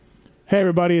Hey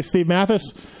everybody, it's Steve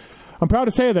Mathis. I'm proud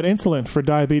to say that insulin for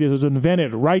diabetes was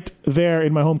invented right there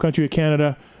in my home country of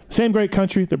Canada. Same great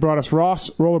country that brought us Ross,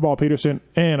 Rollerball Peterson,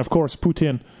 and of course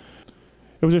Putin.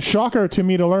 It was a shocker to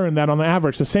me to learn that on the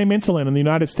average, the same insulin in the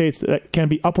United States that can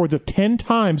be upwards of 10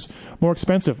 times more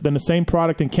expensive than the same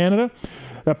product in Canada.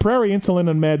 Prairie Insulin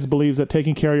and Meds believes that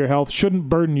taking care of your health shouldn't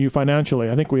burden you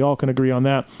financially. I think we all can agree on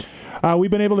that.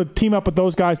 We've been able to team up with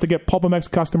those guys to get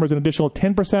PulpMX customers an additional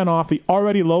 10% off the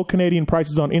already low Canadian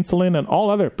prices on insulin and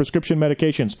all other prescription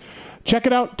medications. Check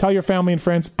it out. Tell your family and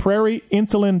friends.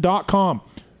 PrairieInsulin.com.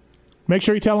 Make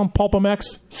sure you tell them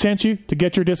PulpMX sent you to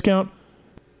get your discount.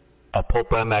 A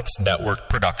PulpMX Network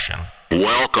production.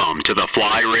 Welcome to the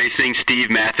Fly Racing Steve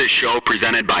Mathis Show,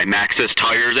 presented by Maxxis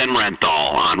Tires and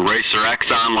Renthal on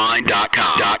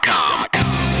RacerXOnline.com.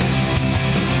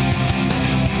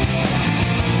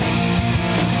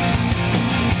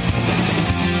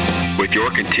 With your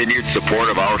continued support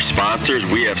of our sponsors,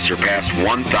 we have surpassed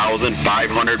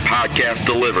 1,500 podcasts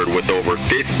delivered with over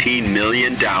 15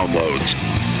 million downloads.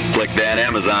 Click that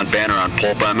Amazon banner on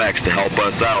PulpMX to help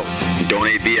us out.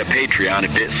 Donate via Patreon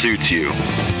if it suits you.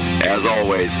 As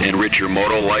always, enrich your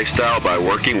moto lifestyle by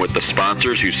working with the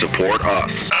sponsors who support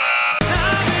us.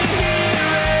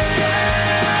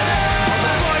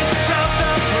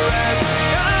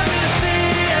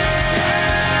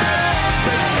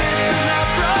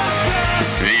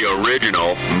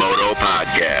 Original Moto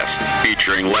Podcast,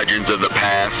 featuring legends of the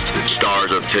past,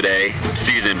 stars of today,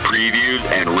 season previews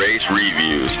and race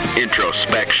reviews,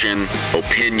 introspection,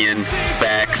 opinion,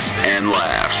 facts, and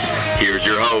laughs. Here's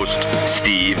your host,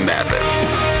 Steve Mathis.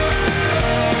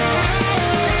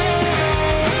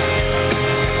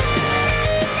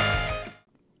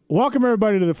 Welcome,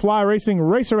 everybody, to the Fly Racing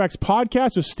Racer X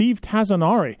podcast with Steve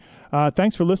Tassinari.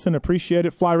 Thanks for listening. Appreciate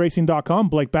it. FlyRacing.com.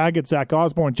 Blake Baggett, Zach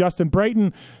Osborne, Justin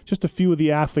Brayton, just a few of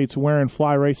the athletes wearing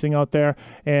Fly Racing out there.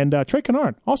 And Trey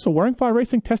Kennard, also wearing Fly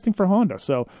Racing, testing for Honda.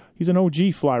 So he's an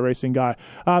OG Fly Racing guy.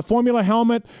 Formula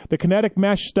helmet, the kinetic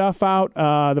mesh stuff out.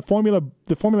 The Formula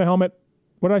helmet.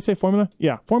 What did I say? Formula?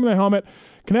 Yeah, Formula helmet,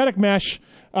 kinetic mesh.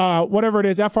 Whatever it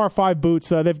is, FR5 boots,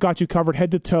 they've got you covered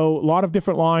head to toe. A lot of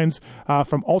different lines,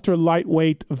 from ultra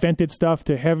lightweight vented stuff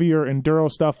to heavier enduro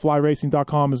stuff.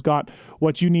 FlyRacing.com has got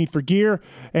what you need for gear,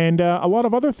 and a lot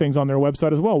of other things on their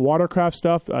website as well. Watercraft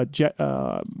stuff, jet,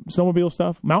 snowmobile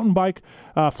stuff, mountain bike.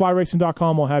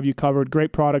 FlyRacing.com will have you covered.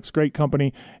 Great products, great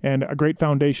company, and a great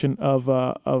foundation of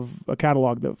a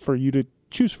catalog for you to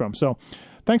choose from. So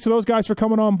thanks to those guys for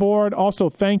coming on board. Also,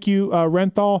 thank you,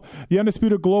 Renthal, the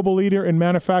undisputed global leader in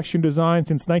manufacturing design.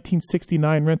 Since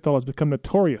 1969, Renthal has become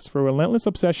notorious for relentless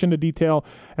obsession to detail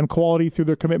and quality through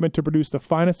their commitment to produce the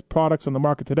finest products on the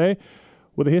market today.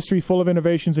 With a history full of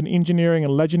innovations in engineering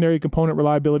and legendary component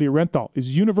reliability, Renthal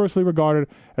is universally regarded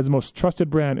as the most trusted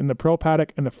brand in the pro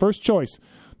paddock and the first choice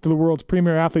to the world's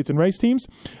premier athletes and race teams.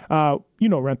 You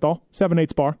know Renthal,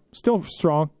 7/8 bar, still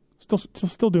strong,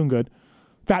 still doing good.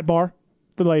 Fat bar,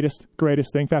 the latest,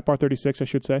 greatest thing. Fat Bar 36, I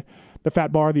should say. The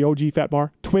Fat Bar, the OG Fat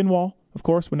Bar. Twin Wall, of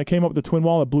course. When they came up with the Twin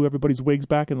Wall, it blew everybody's wigs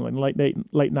back in the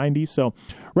late 90s. So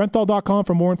Renthal.com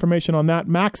for more information on that.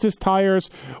 Maxxis tires,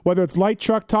 whether it's light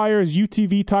truck tires,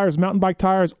 UTV tires, mountain bike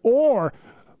tires, or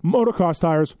motocross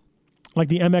tires, like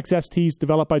the MXSTs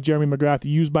developed by Jeremy McGrath,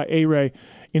 used by A-Ray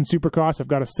in Supercross. I've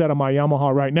got a set on my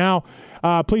Yamaha right now.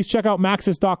 Please check out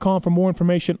Maxxis.com for more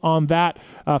information on that.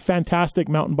 Fantastic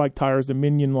mountain bike tires. The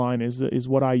Minion line is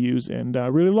what I use, and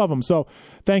really love them. So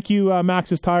thank you,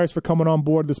 Maxxis Tires, for coming on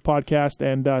board this podcast.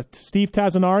 And Steve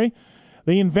Tassinari,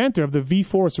 the inventor of the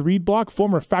V-Force reed block,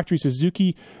 former Factory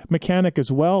Suzuki mechanic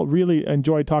as well. Really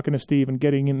enjoyed talking to Steve and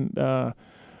getting in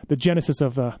the genesis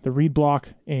of the reed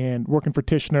block and working for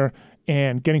Tichenor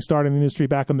and getting started in the industry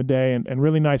back in the day, and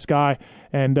really nice guy.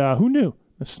 And who knew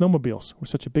the snowmobiles were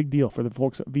such a big deal for the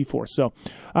folks at V-Force. So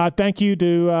thank you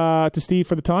to Steve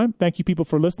for the time. Thank you, people,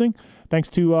 for listening. Thanks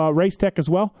to Race Tech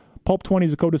as well. Pulp 20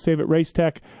 is the code to save at Race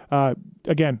Tech.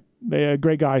 Again, they're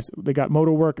great guys. They got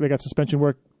motor work. They got suspension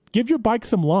work. Give your bike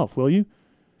some love, will you?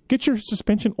 Get your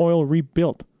suspension oil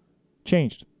rebuilt,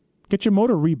 changed. Get your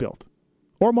motor rebuilt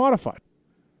or modified.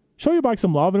 Show your bike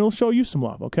some love, and it'll show you some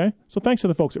love, okay? So thanks to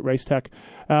the folks at Race Tech.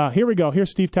 Here we go. Here's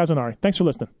Steve Tassinari. Thanks for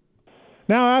listening.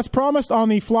 Now, as promised on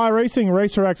the Fly Racing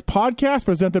Racer X podcast,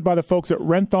 presented by the folks at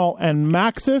Renthal and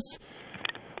Maxxis,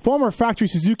 former Factory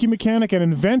Suzuki mechanic and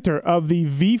inventor of the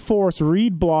V-Force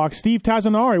reed block, Steve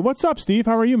Tassinari. What's up, Steve?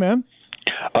 How are you, man?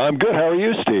 I'm good. How are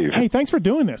you, Steve? Hey, thanks for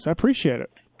doing this. I appreciate it.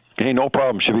 Hey, no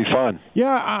problem. Should be fun.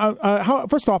 Yeah.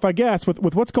 First off, I guess,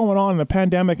 with what's going on in the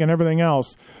pandemic and everything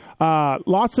else,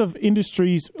 lots of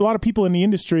industries, a lot of people in the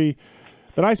industry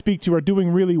that I speak to are doing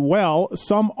really well.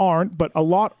 Some aren't, but a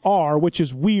lot are, which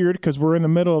is weird because we're in the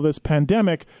middle of this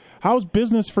pandemic. How's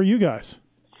business for you guys?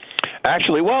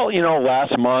 Actually, well,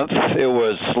 last month it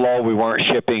was slow. We weren't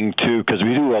shipping because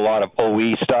we do a lot of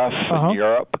OE stuff in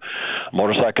Europe,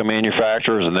 motorcycle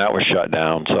manufacturers, and that was shut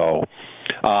down. So,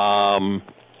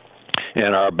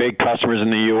 and our big customers in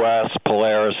the U.S.,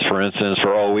 Polaris, for instance,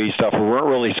 for OE stuff, we weren't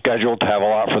really scheduled to have a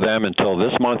lot for them until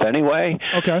this month anyway.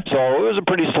 Okay. So it was a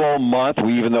pretty slow month,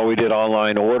 even though we did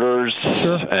online orders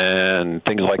and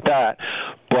things like that.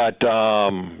 But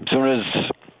as soon as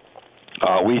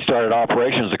we started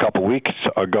operations a couple weeks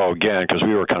ago again, because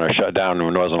we were kind of shut down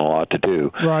and there wasn't a lot to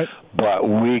do. Right. But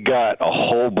we got a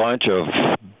whole bunch of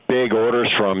big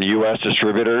orders from U.S.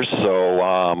 distributors, so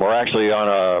we're actually on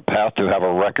a path to have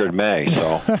a record May.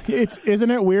 So isn't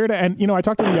it weird? And I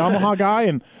talked to the Yamaha guy,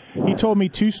 and he told me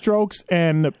two-strokes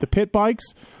and the pit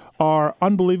bikes are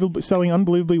selling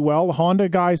unbelievably well. The Honda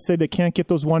guys say they can't get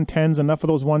those 110s, enough of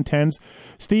those 110s.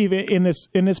 Steve, in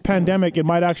this pandemic, it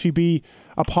might actually be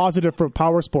a positive for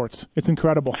power sports. It's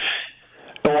incredible.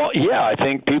 Well, yeah, I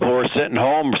think people are sitting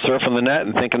home surfing the net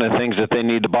and thinking of things that they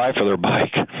need to buy for their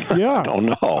bike. Yeah, I don't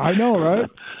know. I know, right?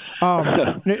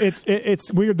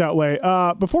 It's weird that way.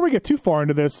 Before we get too far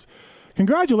into this,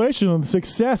 congratulations on the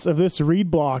success of this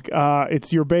reed block.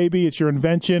 It's your baby. It's your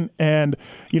invention. And,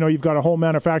 you've got a whole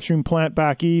manufacturing plant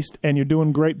back east, and you're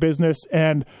doing great business.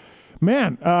 And,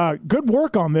 man, good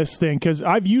work on this thing, because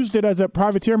I've used it as a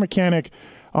privateer mechanic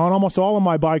on almost all of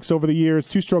my bikes over the years,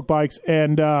 two-stroke bikes.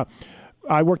 And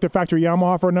I worked at Factory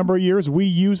Yamaha for a number of years. We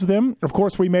used them. Of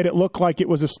course, we made it look like it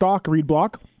was a stock reed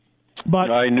block. But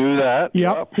I knew that.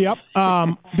 Yep.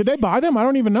 Did they buy them? I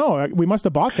don't even know. We must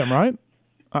have bought them, right?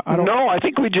 No, I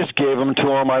think we just gave them to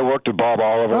them. I worked with Bob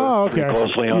Oliver pretty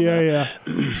closely on that.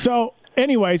 Yeah. So,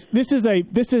 anyways, this is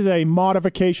a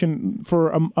modification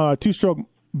for a two-stroke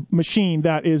machine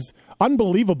that is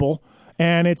unbelievable,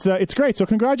 and it's great. So,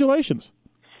 congratulations.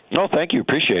 No, thank you.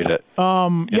 Appreciate it.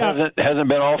 It hasn't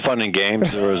been all fun and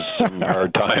games. There was some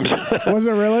hard times. Was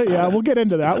it really? Yeah, we'll get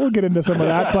into that. We'll get into some of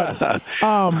that. But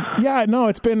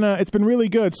it's been really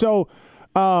good. So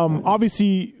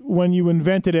obviously when you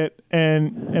invented it,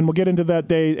 and we'll get into that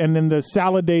day, and then the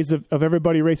salad days of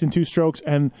everybody racing two strokes,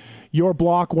 and your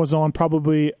block was on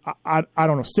probably I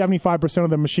don't know 75% of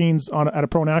the machines at a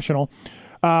pro national.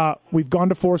 We've gone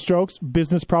to four strokes.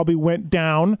 Business probably went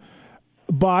down,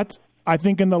 but I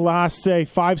think in the last, say,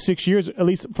 5-6 years, at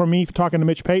least for me, talking to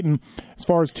Mitch Payton, as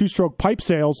far as two-stroke pipe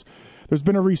sales, there's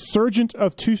been a resurgence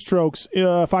of two-strokes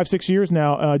 5-6 years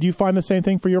now. Do you find the same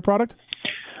thing for your product?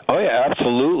 Oh, yeah,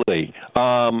 absolutely.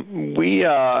 We,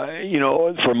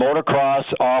 for motocross,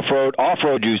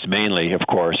 off-road use mainly, of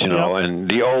course, and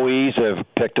the OEs have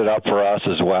picked it up for us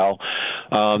as well.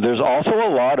 There's also a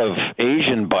lot of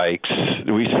Asian bikes.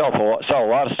 We sell a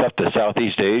lot of stuff to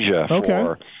Southeast Asia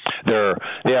for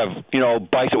they have,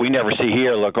 bikes that we never see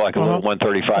here, look like a little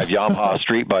 135 Yamaha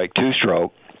street bike,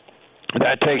 two-stroke.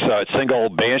 That takes a single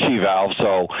Banshee valve,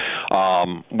 so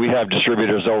we have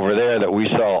distributors over there that we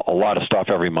sell a lot of stuff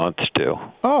every month to.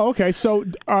 Oh, okay. So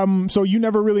you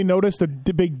never really noticed a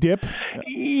big dip?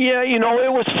 Yeah,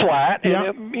 it was flat. Yeah.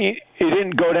 And it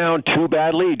didn't go down too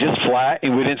badly, just flat.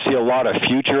 And we didn't see a lot of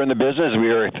future in the business. We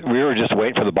were just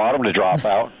waiting for the bottom to drop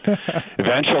out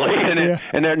eventually,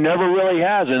 and it never really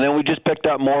has. And then we just picked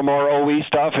up more and more OE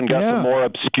stuff and got some more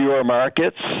obscure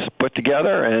markets put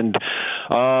together, and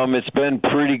it's been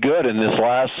pretty good. In this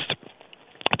last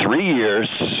 3 years,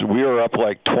 we were up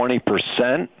like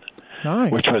 20%,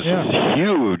 which was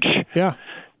huge. Yeah.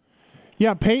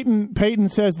 Yeah, Peyton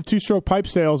says the two-stroke pipe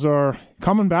sales are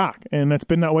coming back, and it's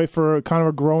been that way for kind of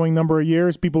a growing number of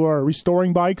years. People are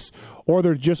restoring bikes, or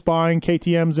they're just buying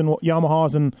KTMs and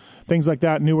Yamahas and things like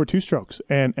that, newer two-strokes.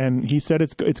 And he said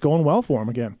it's going well for him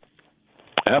again.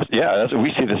 Yeah,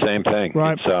 we see the same thing.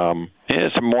 Right.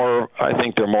 It's more. I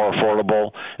think they're more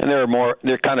affordable, and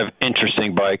they're kind of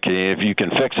interesting bike. If you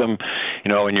can fix them,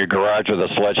 in your garage with a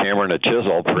sledgehammer and a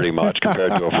chisel, pretty much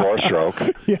compared to a four-stroke.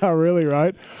 Yeah, really,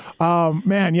 right?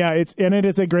 Man, yeah, it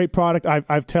is a great product.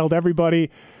 I've told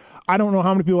everybody. I don't know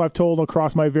how many people I've told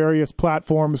across my various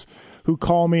platforms who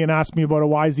call me and ask me about a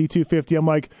YZ250. I'm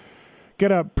like,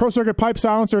 get a Pro Circuit pipe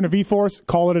silencer and a V-Force,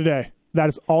 call it a day. That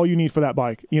is all you need for that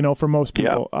bike, for most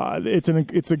people. Yeah.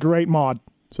 It's a great mod.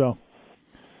 So,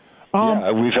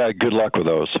 we've had good luck with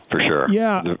those for sure.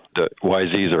 Yeah, the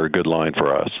YZs are a good line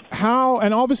for us.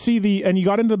 And obviously you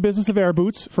got into the business of air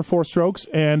boots for four strokes,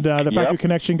 and the Factory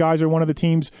Connection guys are one of the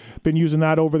teams been using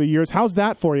that over the years. How's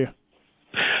that for you?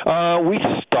 We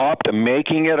stopped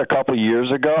making it a couple of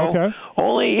years ago. Okay.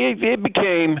 Only it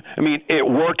became, I mean, it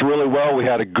worked really well. We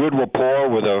had a good rapport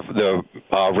with the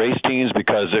race teams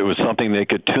because it was something they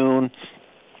could tune.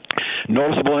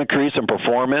 Noticeable increase in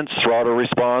performance, throttle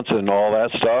response, and all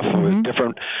that stuff. It was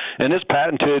different, and it's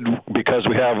patented because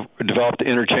we have developed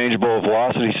interchangeable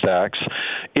velocity stacks.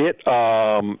 So it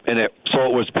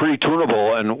was pretty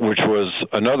tunable, and which was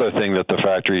another thing that the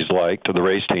factories liked, or the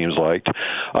race teams liked.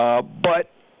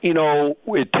 But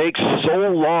it takes so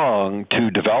long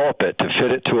to develop it, to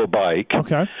fit it to a bike,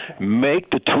 make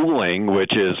the tooling,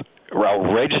 which is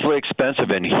outrageously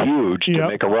expensive and huge to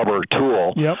make a rubber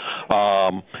tool.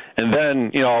 And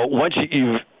then, once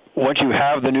you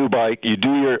have the new bike, you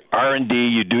do your R&D,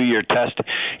 you do your test,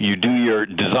 you do your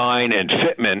design and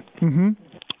fitment,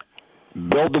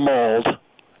 build the mold.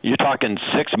 You're talking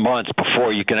 6 months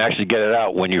before you can actually get it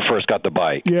out when you first got the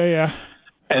bike.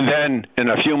 And then, in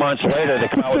a few months later, they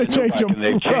come out with a new bike, and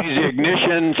they change the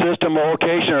ignition system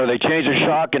location, or they change the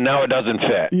shock, and now it doesn't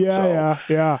fit. So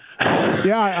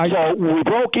we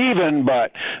broke even,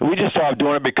 but we just stopped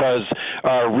doing it because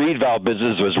our reed valve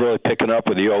business was really picking up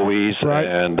with the OEs,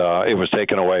 and it was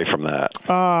taken away from that.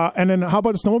 And then how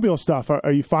about the snowmobile stuff?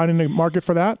 Are you finding a market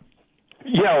for that?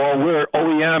 Yeah, well, we're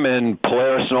OEM in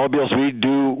Polaris snowmobiles.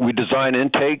 We design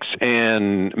intakes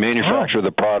and manufacture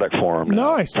the product for them.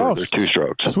 Nice. There's 2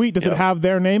 strokes. Sweet. Does it have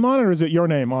their name on it, or is it your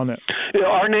name on it?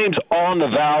 Our name's on the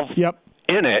valve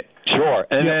in it, sure.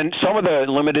 And then some of the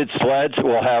limited sleds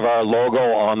will have our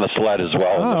logo on the sled as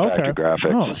well in the factory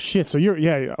graphics. Oh, shit. So you're,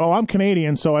 I'm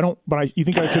Canadian, so I don't, but you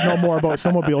think I should know more about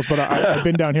snowmobiles, but I've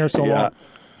been down here so long.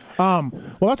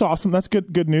 Well, that's awesome. That's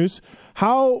good news.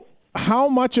 How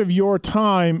much of your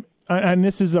time, and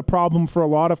this is a problem for a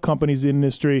lot of companies in the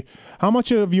industry, how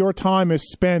much of your time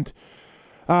is spent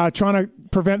trying to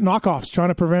prevent knockoffs, trying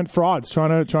to prevent frauds,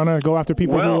 trying to go after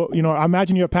people who, I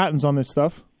imagine you have patents on this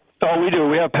stuff. Oh, we do.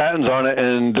 We have patents on it,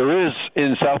 and there is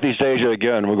in Southeast Asia,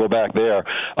 again, we'll go back there,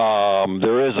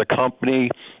 there is a company,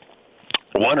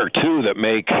 one or two that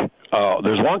make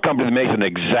there's one company that makes an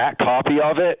exact copy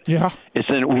of it. We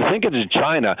think it's in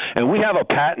China, and we have a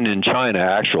patent in China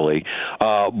actually,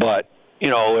 but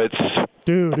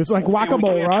it's like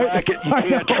whack-a-mole, right? You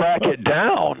can't track it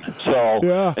down, so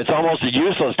it's almost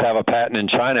useless to have a patent in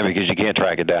China because you can't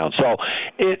track it down. So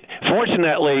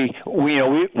fortunately,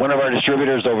 one of our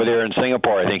distributors over there in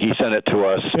Singapore, I think he sent it to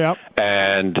us,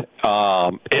 and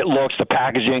it looks, the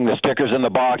packaging, the stickers in the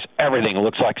box, everything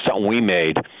looks like something we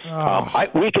made.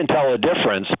 We can tell a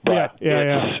difference, but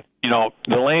the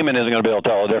layman isn't going to be able to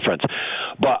tell a difference.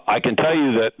 But I can tell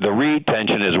you that the reed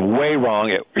tension is way wrong.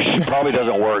 It probably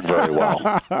doesn't work very well.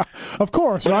 Of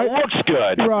course, but right? It looks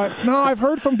good. Right. No, I've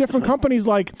heard from different companies,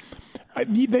 like,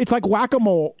 it's like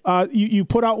whack-a-mole. You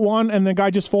put out one, and the guy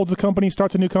just folds the company,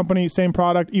 starts a new company, same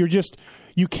product. You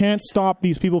can't stop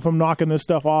these people from knocking this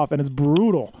stuff off, and it's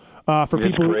brutal for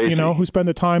people who spend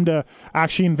the time to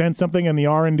actually invent something, and the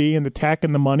R&D and the tech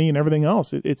and the money and everything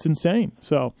else. It's insane.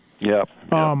 So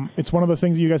it's one of those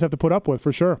things that you guys have to put up with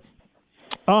for sure.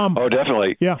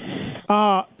 Definitely.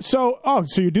 So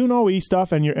you're doing OE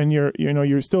stuff, and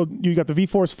you're still, you got the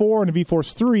V-Force 4 and the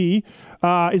V-Force 3.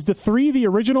 Is the 3 the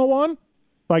original one?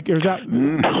 Like, or is that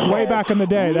way back in the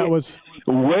day? That was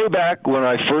way back when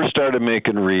I first started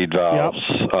making reed valves.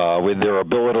 With their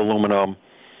billet aluminum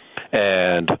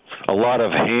and a lot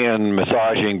of hand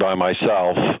massaging by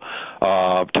myself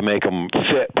to make them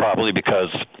fit properly, because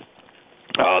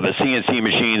the CNC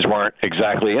machines weren't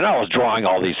exactly, and I was drawing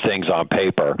all these things on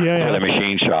paper in the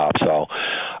machine shop. So,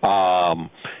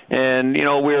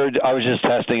 I was just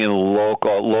testing in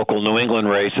local New England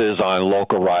races on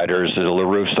local riders,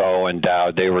 LaRusso and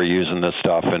Dowd. They were using this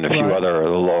stuff, and a few other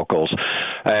locals,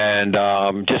 and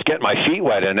just getting my feet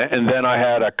wet in it. And then I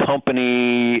had a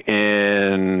company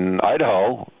in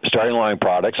Idaho, Starting Line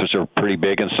Products, which are pretty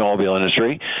big in the snowmobile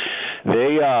industry.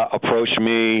 They approached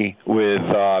me with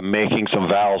making some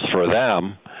valves for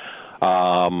them.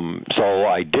 So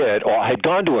I did. I had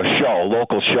gone to a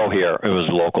local show here. It was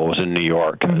local. It was in New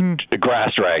York. The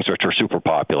grass drags, which are super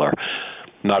popular.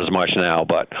 Not as much now,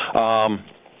 but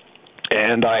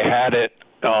and I had it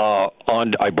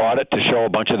I bought it to show a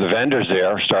bunch of the vendors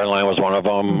there. Starting Line was one of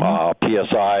them.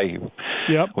 PSI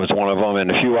was one of them, and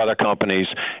a few other companies.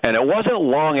 And it wasn't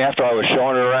long after I was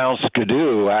showing it around,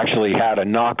 Skidoo actually had a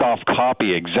knockoff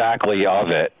copy exactly of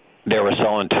it. They were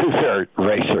selling to their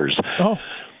racers.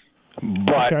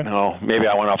 But maybe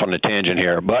I went off on a tangent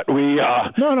here. But we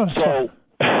so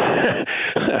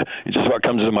it's just what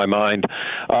comes to my mind.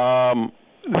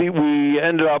 We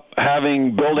ended up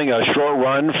building a short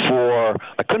run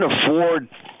I couldn't afford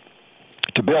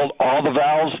to build all the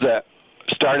valves that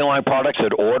starting line products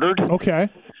had ordered. Okay.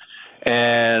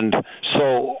 And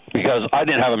so, because I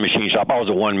didn't have a machine shop, I was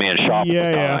a one-man shop at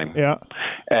the time. Yeah.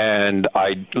 And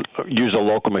I used a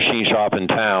local machine shop in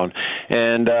town.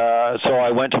 And so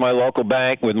I went to my local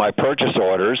bank with my purchase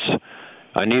orders.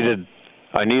 I needed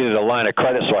a line of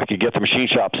credit so I could get the machine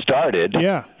shop started.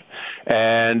 Yeah.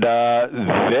 And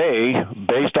they,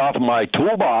 based off of my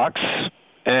toolbox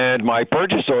and my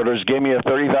purchase orders, gave me a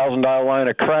 $30,000 line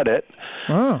of credit.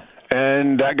 Oh.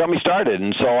 And that got me started.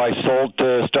 And so I sold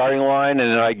the starting line, and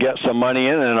then I get some money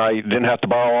in, and I didn't have to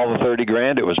borrow all the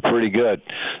 $30,000. It was pretty good.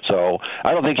 So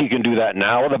I don't think you can do that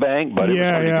now with a bank, but it was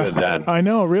pretty good then. I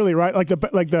know, really, right? Like in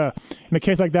a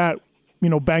case like that,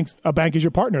 a bank is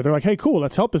your partner. They're like, hey, cool,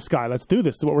 let's help this guy. Let's do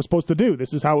this. This is what we're supposed to do.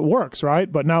 This is how it works, right?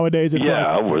 But nowadays it's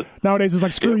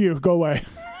like, screw you, go away.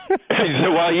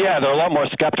 Well, yeah, they're a lot more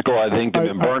skeptical, I think. They've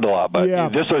been burned a lot. But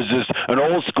this was just an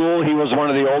old school. He was one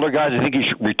of the older guys. I think he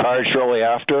retired shortly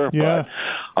after. Yeah.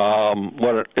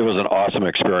 But it was an awesome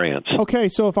experience. Okay,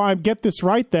 so if I get this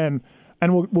right then,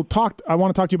 and we'll talk, I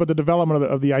want to talk to you about the development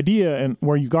of the idea and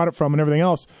where you got it from and everything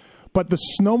else. But the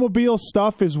snowmobile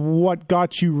stuff is what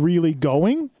got you really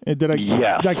going?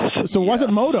 Yes. So it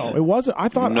wasn't moto. It wasn't. I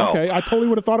thought, no. Okay, I totally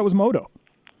would have thought it was moto.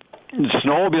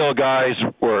 Snowmobile guys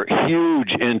are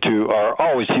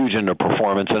always huge into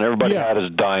performance, and everybody had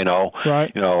his dyno.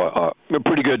 Right. A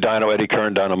pretty good dyno, eddy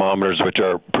current dynamometers, which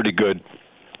are pretty good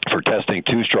for testing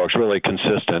two-strokes, really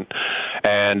consistent.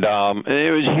 And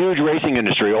it was a huge racing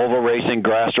industry, oval racing,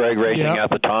 grass drag racing at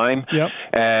the time. Yep.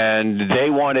 And they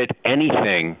wanted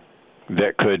anything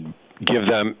that could give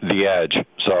them the edge.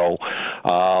 So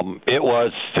it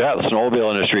was the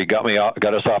snowmobile industry got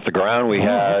us off the ground. We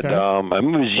had it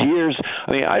was years.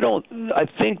 I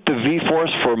think the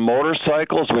V-Force for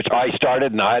motorcycles, which I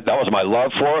started, and that was my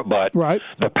love for it. But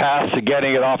the path to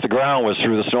getting it off the ground was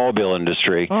through the snowmobile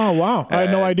industry. Oh wow! I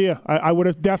had no idea. I would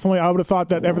have thought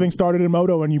that everything started in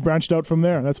moto and you branched out from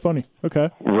there. That's funny. Okay.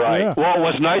 Right. Yeah. Well,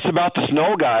 what's nice about the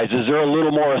snow guys is they're a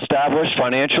little more established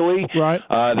financially. Right.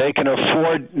 They can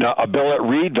afford a billet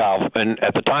reed valve, and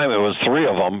at the time it was 3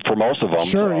 of them for most of them.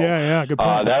 Sure. So, yeah. Good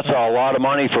point. That's a lot of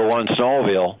money for one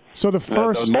snowmobile. So the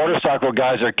first the motorcycle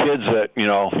guys are kids that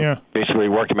basically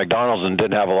worked at McDonald's and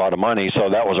didn't have a lot of money, so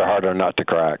that was a harder nut to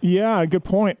crack. Yeah, good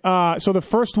point. So the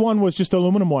first one was just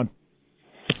aluminum one.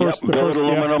 The first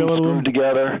aluminum, screwed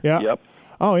together. Yeah. Yep.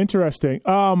 Oh, interesting.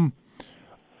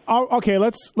 Okay,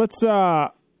 let's.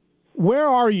 Where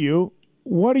are you?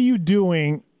 What are you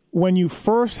doing when you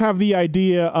first have the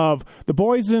idea of the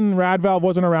Boysen rad valve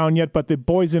wasn't around yet, but the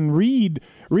Boysen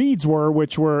reeds were,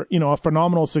 which were a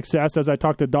phenomenal success. As I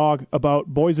talked to Dog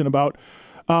about Boysen about,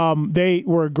 they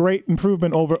were a great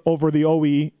improvement over the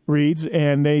OE reeds,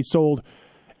 and they sold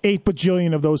 8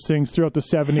 bajillion of those things throughout the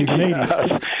 70s and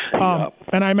 80s.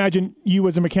 And I imagine you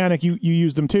as a mechanic, you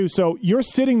used them too. So you're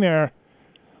sitting there.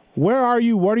 Where are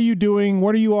you? What are you doing?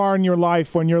 Where you are in your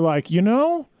life when you're like,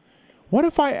 what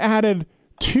if I added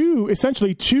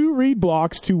essentially two reed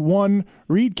blocks to one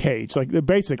reed cage? Like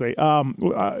basically,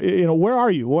 where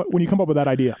are you when you come up with that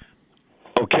idea?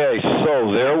 Okay,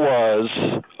 so there was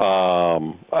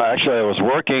actually I was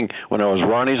working when I was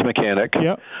Ronnie's mechanic.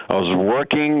 Yep. I was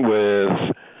working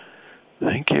with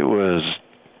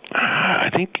I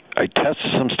think I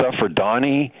tested some stuff for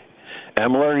Donnie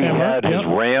Emler. He had his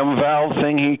ram valve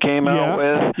thing he came out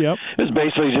with. Yep. It was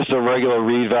basically just a regular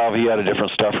reed valve. He had a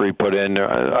different stuffer he put in.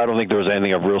 I don't think there was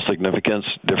anything of real significance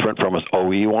different from his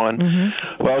OE one.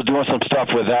 Mm-hmm. Well, I was doing some stuff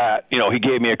with that. He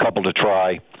gave me a couple to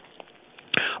try.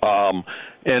 And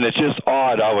it's just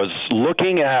odd. I was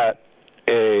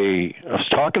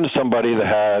talking to somebody that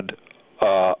had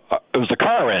it was a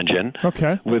car engine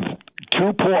with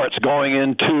 2 ports going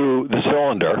into the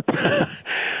cylinder.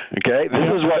 Okay,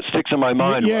 this is what sticks in my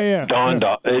mind. It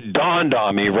dawned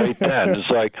on me right then. It's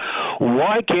like,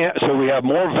 why can't? So we have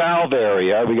more valve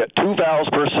area. We got 2 valves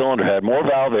per cylinder head, more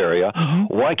valve area.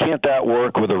 Mm-hmm. Why can't that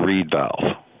work with a reed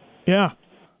valve? Yeah.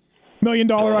 $1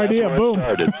 million idea. Boom.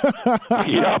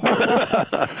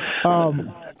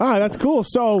 That's cool.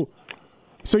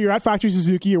 So you're at Factory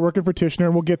Suzuki. You're working for Tichenor,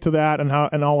 and we'll get to that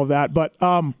and all of that. But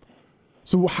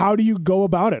so how do you go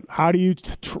about it? How do you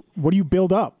what do you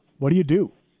build up? What do you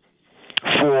do?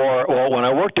 When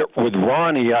I worked with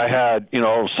Ronnie, I had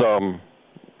some.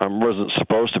 I wasn't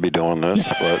supposed to be doing this,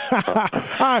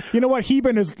 but you know what?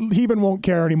 Heben won't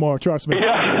care anymore. Trust me.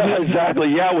 Yeah,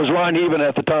 exactly. Yeah, it was Ron Heben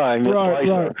at the time.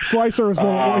 Right. Slicer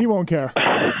he won't care.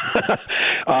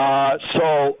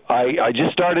 So I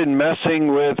just started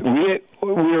messing with. We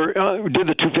did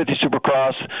the 250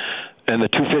 Supercross and the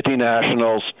 250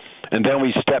 Nationals, and then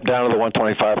we stepped down to the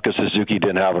 125 because Suzuki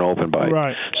didn't have an open bike.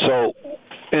 Right. So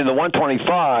in the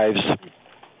 125s,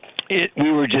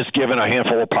 we were just given a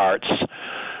handful of parts.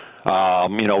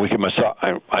 We could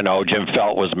massage. I know Jim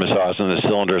Felt was massaging the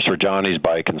cylinders for Johnny's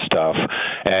bike and stuff,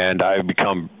 and I've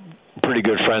become pretty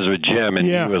good friends with Jim, and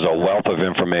he was a wealth of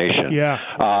information. Yeah.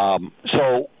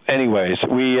 So, anyways,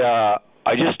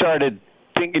 I just started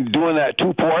doing that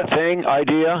 2-port thing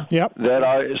idea. Yep.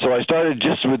 So I started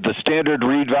just with the standard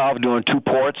reed valve, doing 2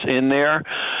 ports in there.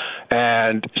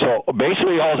 And so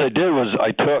basically all I did was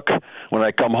when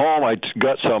I come home, I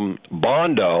got some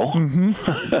Bondo,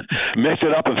 mixed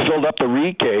it up and filled up the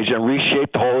reed cage and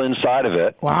reshaped the whole inside of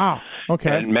it. Wow.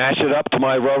 Okay. And matched it up to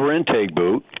my rubber intake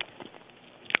boot.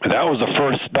 That was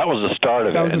the start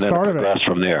of it, and then it progressed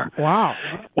from there. Wow.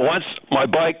 Once my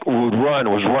bike was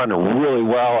running really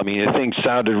well. I mean, the thing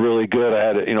sounded really good. I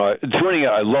had tuning it.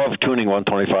 I love tuning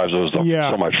 125s. It was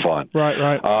so much fun.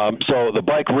 Right. So the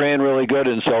bike ran really good,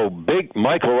 and so Big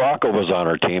Mike LaRocco was on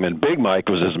our team, and Big Mike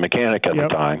was his mechanic at the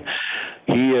time.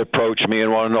 He approached me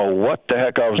and wanted to know what the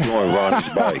heck I was doing with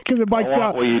Ronnie's bike. Because the bike's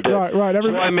out. Right.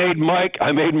 So I made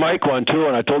Mike one too,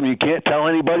 and I told him, you can't tell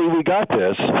anybody we got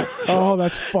this. Oh,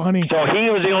 that's funny. So he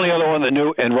was the only other one that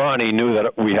knew, and Ronnie knew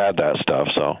that we had that stuff.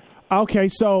 So. Okay,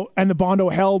 so and the Bondo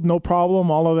held, no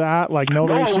problem, all of that,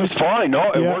 no issues? It was fine.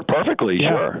 No, it worked perfectly. Yeah.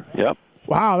 Sure. Yep.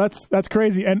 Wow, that's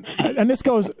crazy. And this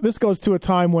goes to a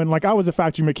time when I was a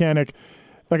factory mechanic,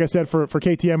 like I said, for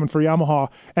KTM and for Yamaha,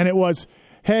 and it was,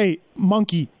 hey,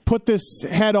 monkey, put this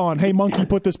head on. Hey, monkey,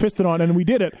 put this piston on. And we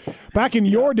did it. Back in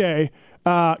your day,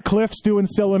 Cliff's doing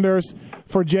cylinders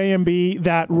for JMB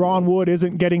that Ron Wood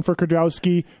isn't getting for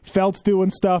Kudrowski. Felt's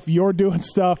doing stuff. You're doing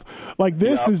stuff.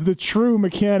 This is the true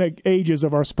mechanic ages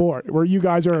of our sport, where you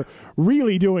guys are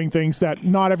really doing things that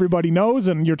not everybody knows,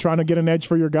 and you're trying to get an edge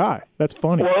for your guy. That's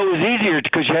funny. Well, it was easier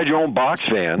because you had your own box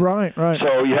van. Right.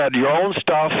 So you had your own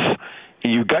stuff.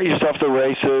 You got your stuff to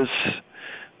races.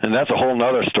 And that's a whole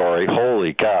nother story.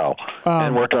 Holy cow.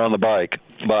 And working on the bike.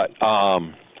 But,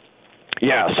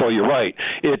 so you're right.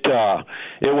 It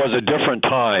was a different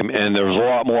time, and there was a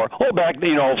lot more.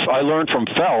 I learned from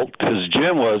Felt, because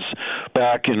Jim was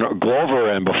back in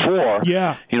Glover and before,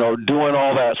 doing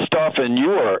all that stuff, and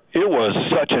it was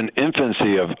such an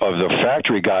infancy of the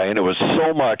factory guy, and it was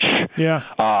so much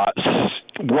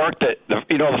work that,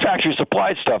 the factory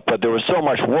supplied stuff, but there was so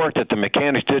much work that the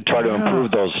mechanics did try to improve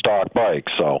those stock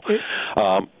bikes. So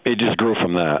it just grew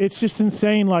from that. It's just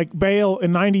insane. Bale,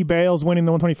 in 90, Bale's winning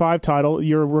the 125 title.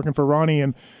 You're working for Ronnie,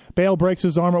 and Bale breaks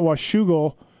his arm at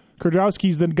Washougal.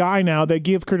 Kudrowski's the guy now. They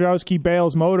give Kudrowski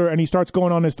Bale's motor, and he starts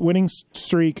going on his winning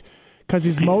streak because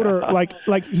his motor,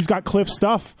 he's got Cliff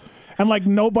stuff. And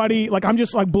nobody, I'm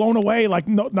just blown away.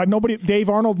 Nobody, Dave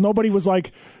Arnold, nobody was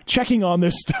checking on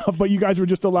this stuff, but you guys were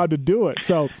just allowed to do it.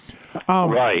 So,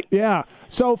 right. Yeah.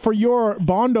 So for your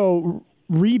Bondo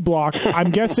reed block,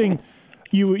 I'm guessing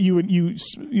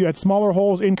you had smaller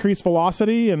holes, increased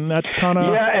velocity, and that's kind of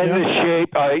the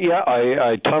shape.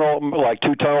 I tunnel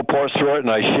 2 tunnel ports through it,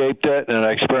 and I shaped it, and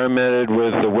I experimented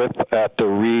with the width at the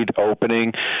reed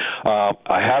opening.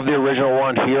 I have the original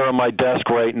one here on my desk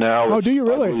right now. Oh, do you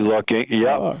really? Looking,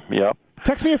 yep.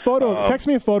 Text me a photo. Text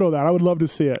me a photo of that. I would love to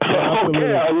see it. Yeah, absolutely.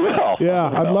 Okay, I will.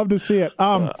 Yeah, I'd love to see it.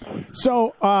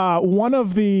 So one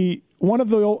of the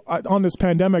old, on this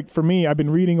pandemic for me, I've been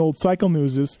reading old cycle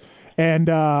newses, and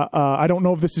I don't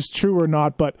know if this is true or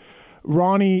not, but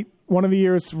Ronnie, one of the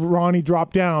years Ronnie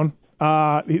dropped down,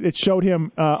 it showed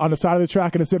him on the side of the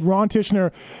track, and it said Ron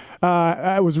Tishner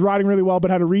was riding really well, but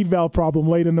had a reed valve problem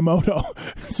late in the moto.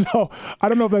 So I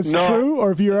don't know if that's true,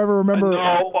 or if you ever remember.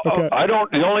 No, okay. I don't.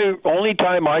 The only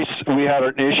time we had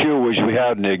an issue was we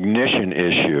had an ignition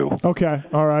issue. Okay,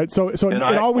 all right. So it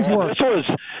always worked.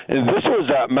 This was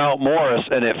at Mount Morris,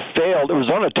 and it failed. It was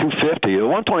on a 250. The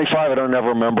 125, I don't ever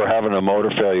remember having a motor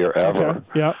failure ever. Okay.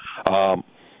 Yeah.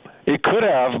 It could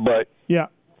have, but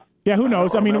yeah, who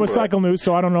knows? I mean, it was cycle news,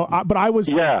 so I don't know. But I was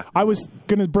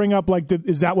going to bring up did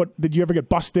you ever get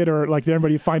busted, or did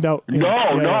everybody find out? No.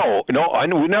 I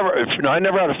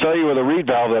never had a failure with a reed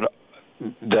valve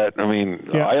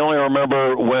I only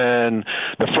remember when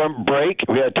the front brake,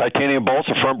 we had titanium bolts,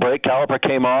 the front brake caliper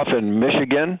came off in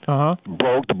Michigan, the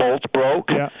bolts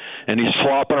broke, and he's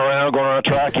flopping around going on a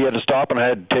track. He had to stop, and I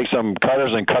had to take some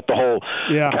cutters and cut the whole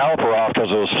caliper off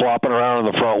because it was flopping around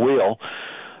in the front wheel,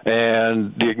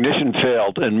 and the ignition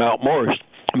failed in Mount Morris.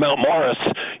 Mount Morris,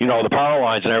 the power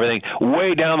lines and everything,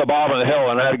 way down the bottom of the hill,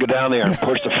 and I had to go down there and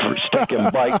push the stinking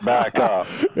bike back up.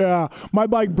 Yeah, my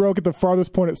bike broke at the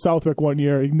farthest point at Southwick one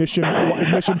year. Ignition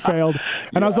failed,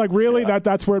 and I was like, "Really?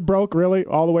 That's where it broke? Really?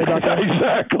 All the way back there?"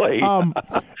 Exactly.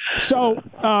 So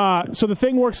the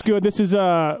thing works good. This is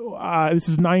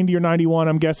 90 or 91,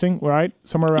 I'm guessing, right?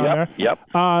 Somewhere around there. Yep.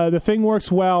 The thing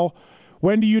works well.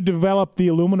 When do you develop the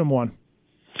aluminum one?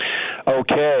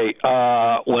 Okay,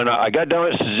 when I got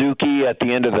done at Suzuki at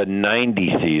the end of the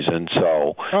 90 season,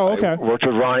 so I worked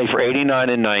with Ronnie for 89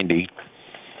 and 90.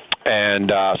 And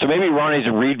so maybe Ronnie's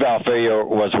reed valve failure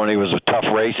was when he was tough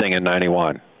racing in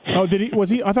 91. Oh, did he?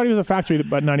 Was he? I thought he was a factory,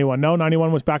 but 91. No,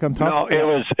 91 was back on tough. No, it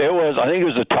was. I think it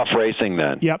was a tough racing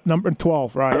then. Yep, number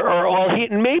 12, right?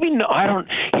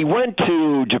 He went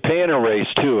to Japan and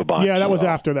raced too a bunch. Yeah, that was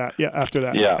after that. Yeah, after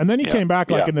that. Yeah, and then he came back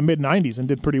in the mid 90s and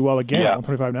did pretty well again.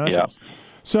 125 nationals. Yeah.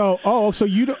 So,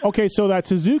 so that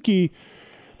Suzuki,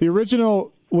 the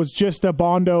original was just a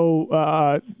Bondo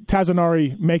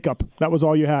Tassinari makeup. That was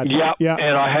all you had. Yep. Yeah.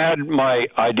 And I had my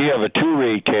idea of a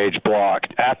 2-reed cage block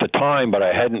at the time, but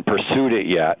I hadn't pursued it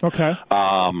yet. Okay.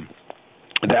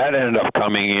 That ended up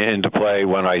coming into play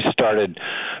when I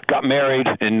got married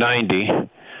in 90,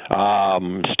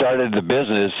 started the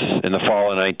business in the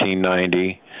fall of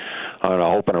 1990 on a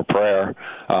hope and a prayer,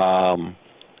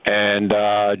 and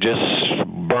just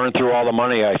burned through all the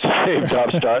money I saved up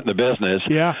starting the business.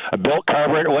 Yeah. I built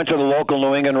carburetor, went to the local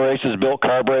New England races, built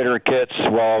carburetor kits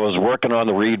while I was working on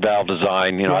the reed valve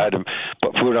design. I had to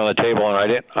put food on the table, and I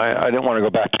didn't want to go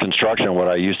back to construction, what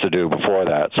I used to do before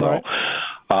that. So,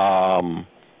 right.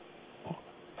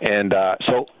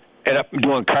 So ended up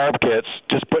doing carb kits,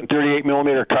 just putting 38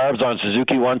 millimeter carbs on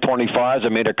Suzuki 125s. I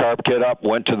made a carb kit up,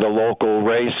 went to the local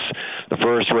race. The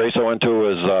first race I went to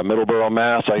was Middleborough,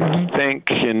 Mass, I think,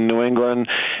 in New England.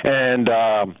 And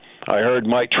I heard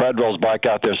Mike Treadwell's bike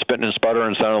out there spitting and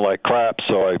sputtering, sounded like crap,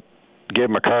 so I gave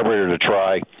him a carburetor to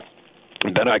try.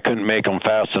 Then I couldn't make them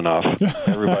fast enough.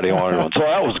 Everybody wanted one, so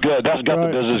that was good. That's got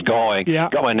the business going. Yeah.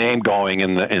 Got my name going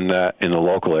in the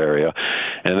local area,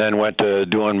 and then went to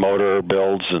doing motor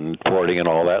builds and porting and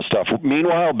all that stuff.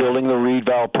 Meanwhile, building the reed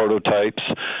valve prototypes.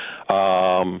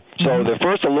 So the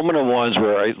first aluminum ones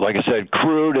were, like I said,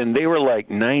 crude, and they were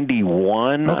like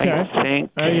 91, I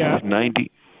think.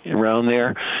 90. Around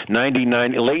there,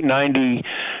 99, late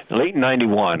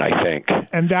 91, I think.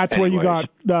 And that's where you got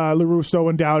LaRusso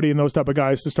and Dowdy and those type of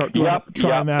guys to start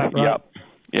trying that, right?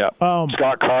 Yep.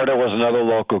 Scott Carter was another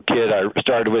local kid I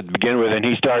started with to begin with, and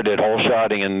he started hole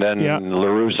shotting, and then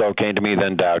LaRusso came to me,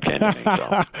 then Dowd came to me. So.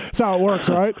 That's how it works,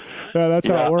 right? Yeah, that's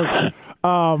how it works.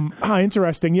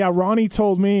 Interesting. Yeah, Ronnie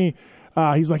told me,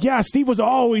 he's like, Steve was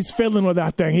always fiddling with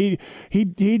that thing.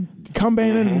 He'd come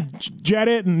in and jet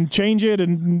it and change it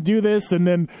and do this, and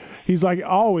then he's like,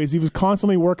 he was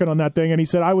constantly working on that thing. And he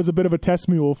said I was a bit of a test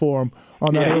mule for him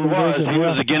on that early version. He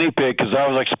was a guinea pig because I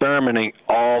was experimenting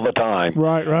all the time.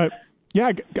 Right.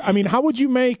 Yeah, I mean, how would you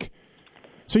make?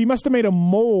 So you must have made a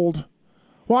mold.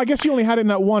 Well, I guess you only had it in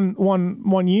that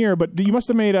one year, but you must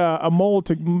have made a mold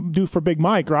to do for Big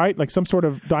Mike, right? Like some sort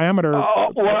of diameter.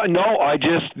 Well, no, I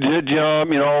just did,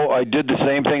 I did the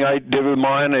same thing I did with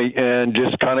mine and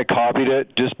just kind of copied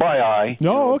it just by eye.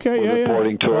 Oh, okay, with the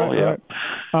porting tool, right.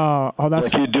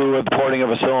 That's like you do with the porting of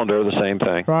a cylinder, the same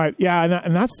thing. Right, yeah,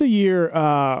 and that's the year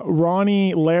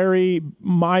Ronnie, Larry,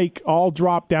 Mike all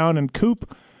dropped down, and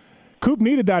Coop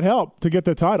needed that help to get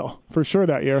the title for sure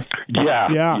that year. Yeah.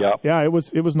 It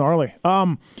was gnarly.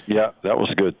 Yeah, that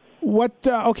was good. What?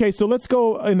 Okay, so let's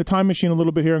go in the time machine a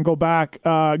little bit here and go back.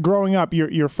 Growing up,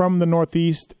 you're from the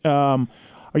Northeast. Are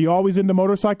you always into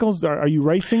motorcycles? Are you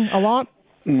racing a lot?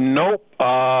 Nope.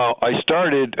 I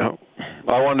wanted to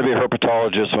be a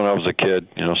herpetologist when I was a kid.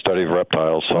 Study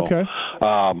reptiles. So,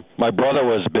 my brother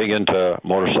was big into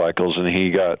motorcycles, and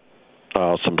he got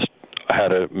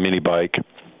had a mini bike.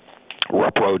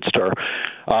 Rep Roadster.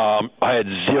 I had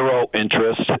zero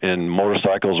interest in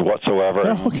motorcycles whatsoever.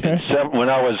 Oh, okay. When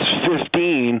I was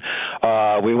 15,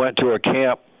 we went to a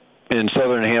camp in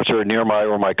southern New Hampshire near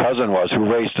where my cousin was, who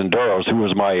raced enduros, who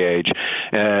was my age,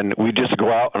 and we'd just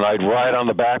go out and I'd ride on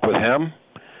the back with him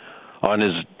on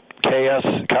his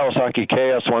Kawasaki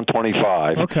KS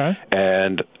 125. Okay.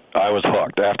 And I was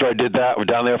hooked. After I did that, we were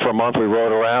down there for a month. We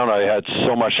rode around. I had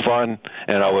so much fun,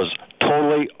 and I was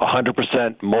totally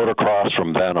 100% motocross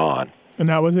from then on. And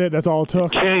that was it? That's all it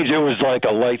took? It was like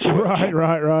a light switch.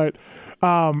 Right.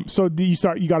 So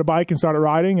you got a bike and started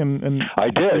riding? And I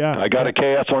did. Yeah. I got a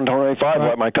KS 125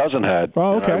 that my cousin had.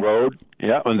 Oh, okay. And I rode.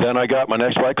 Yeah, and then I got my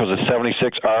next bike was a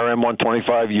 76 RM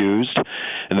 125 used,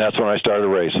 and that's when I started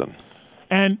racing.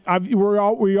 And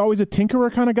were you always a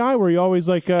tinkerer kind of guy? Were you always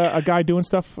like a guy doing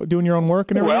stuff, doing your own work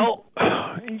and everything? Well,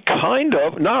 kind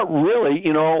of. Not really.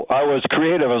 You know, I was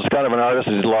creative. I was kind of an artist.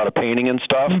 I did a lot of painting and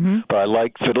stuff, but I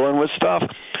liked fiddling with stuff.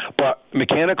 But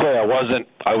mechanically, I wasn't,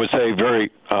 I would say,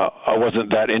 I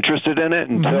wasn't that interested in it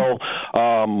until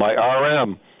my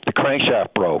RM, the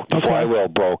crankshaft broke. The flywheel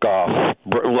broke off.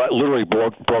 Literally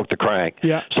broke the crank.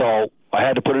 Yeah. So I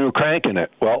had to put a new crank in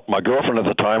it. Well, my girlfriend at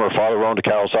the time, her father owned a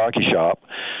Kawasaki shop.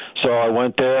 So I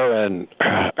went there, and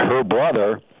her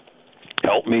brother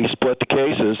helped me split the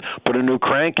cases, put a new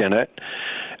crank in it,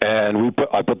 and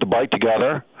I put the bike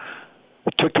together,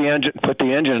 put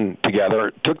the engine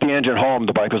together, took the engine home.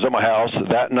 The bike was at my house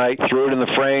that night, threw it in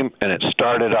the frame, and it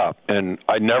started up. And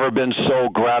I'd never been so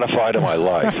gratified in my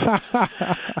life.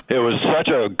 It was such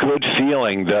a good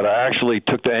feeling that I actually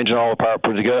took the engine all apart,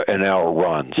 put it together, and now it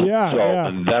runs.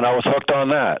 And then I was hooked on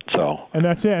that. And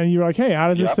that's it. And you're like, hey, how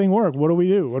does this thing work? What do we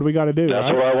do? What do we got to do?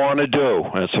 That's what I want to do.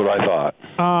 That's what I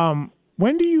thought.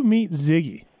 When do you meet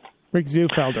Ziggy, Rick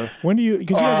Ziefelder? When do you?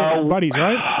 Because you guys are buddies,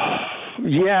 right?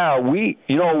 Yeah, we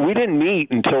didn't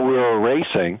meet until we were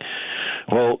racing.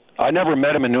 Well, I never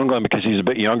met him in New England because he's a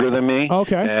bit younger than me.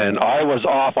 Okay. And I was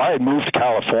off. I had moved to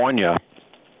California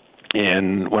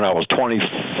when I was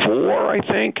 24, I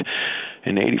think.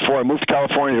 In '84, I moved to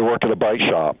California to work at a bike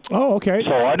shop. Oh, okay.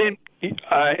 So I didn't,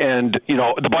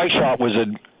 the bike shop was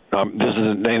this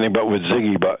isn't anything but with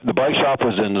Ziggy, but the bike shop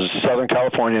was in Southern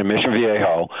California in Mission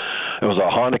Viejo. It was a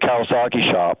Honda Kawasaki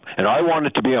shop, and I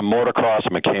wanted to be a motocross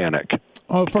mechanic.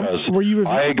 Oh,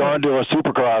 I had gone to a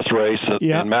supercross race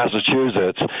in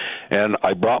Massachusetts, and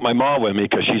I brought my mom with me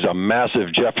because she's a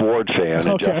massive Jeff Ward fan,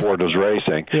 and Jeff Ward was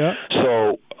racing. Yeah.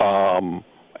 So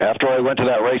after I went to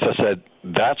that race, I said,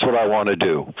 that's what I want to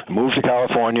do. Moved to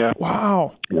California.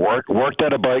 Wow. Worked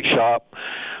at a bike shop.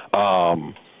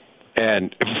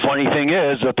 And the funny thing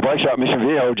is, at the bike shop Mission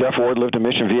Viejo, Jeff Ward lived in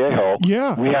Mission Viejo.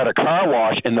 Yeah. We had a car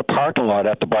wash in the parking lot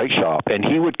at the bike shop, and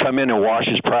he would come in and wash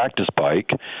his practice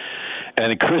bike.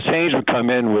 And Chris Haynes would come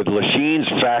in with Lachine's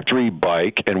factory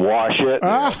bike and wash it. And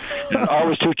I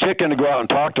was too chicken to go out and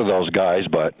talk to those guys,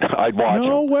 but I'd watch them.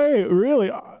 No way, really?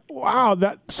 Wow.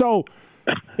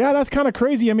 Yeah, that's kind of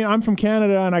crazy. I mean, I'm from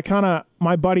Canada, and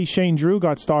my buddy Shane Drew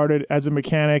got started as a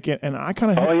mechanic, and I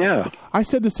kind of I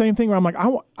said the same thing where I'm like,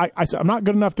 I said, I'm not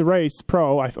good enough to race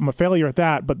pro. I'm a failure at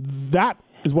that, but that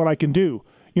is what I can do.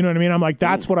 You know what I mean? I'm like,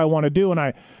 that's what I want to do, and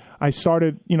I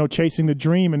started, chasing the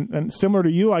dream, and similar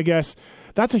to you, I guess,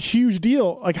 that's a huge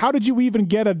deal. Like, how did you even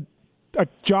get a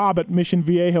job at Mission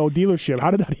Viejo dealership? How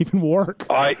did that even work?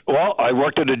 I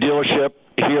worked at a dealership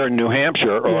here in New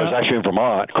Hampshire, or I was actually in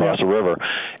Vermont, across the river,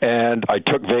 and I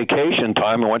took vacation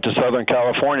time and went to Southern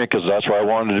California because that's where I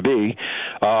wanted to be.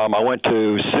 I went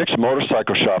to 6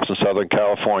 motorcycle shops in Southern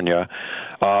California,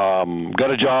 got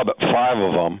a job at 5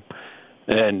 of them,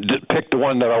 and picked the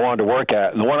one that I wanted to work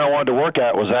at. And the one I wanted to work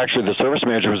at was actually, the service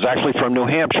manager was actually from New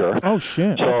Hampshire. Oh,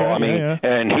 shit. So, okay,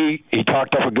 and he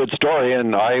talked up a good story,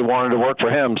 and I wanted to work for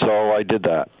him, so I did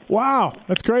that. Wow,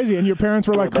 that's crazy. And your parents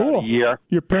were like, cool. Yeah.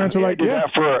 Your parents were like, I did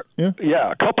that for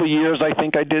a couple of years, I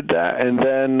think I did that. And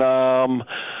then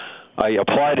I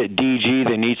applied at DG.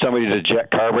 They need somebody to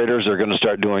jet carburetors. They're going to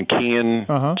start doing keying,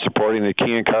 supporting the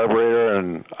keying carburetor.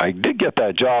 And I did get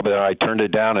that job, and I turned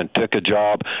it down and took a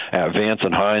job at Vance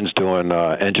and Hines doing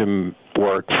engine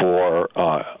work for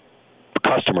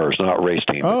customers, not race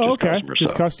teams. Oh, okay.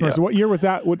 Just customers. Yeah. What year was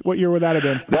that? What year would that have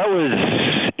been? That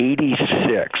was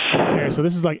 86. Okay, so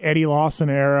this is like Eddie Lawson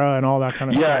era and all that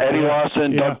kind of stuff. Yeah, Eddie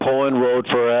Lawson, Doug Pullen rode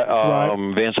for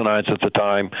Vance and Hines at the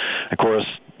time. Of course,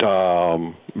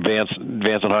 Vance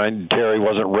and Hines, Terry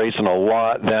wasn't racing a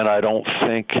lot then, I don't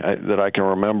think, that I can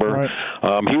remember.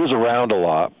 Right. He was around a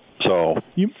lot. So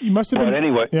you must have been. But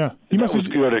anyway, that was a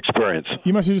good experience.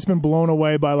 You must have just been blown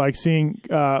away by like seeing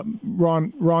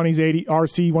Ronnie's 80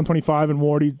 RC 125 and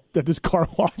Wardy at this car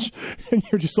wash, and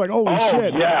you're just like, holy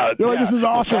shit! Yeah, you're like, this is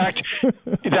awesome.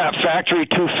 That factory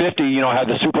 250, had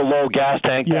the super low gas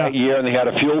tank that year, and they had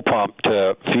a fuel pump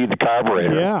to feed the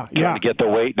carburetor. To get the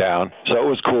weight down. So it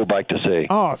was a cool bike to see.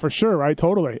 Oh, for sure, right?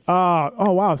 Totally.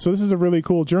 Oh wow, so this is a really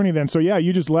cool journey then. So yeah,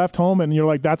 you just left home, and you're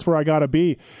like, that's where I got to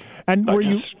be. And were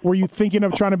you thinking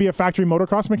of trying to be a factory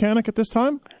motocross mechanic at this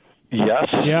time? Yes.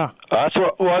 Yeah. That's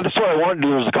what I wanted to do.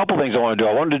 There was a couple things I wanted to do.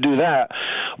 I wanted to do that,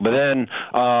 but then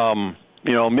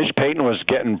Mitch Payton was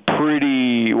getting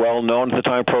pretty well known at the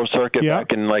time, pro circuit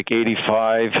back in like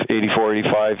 85, 84,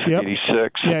 85,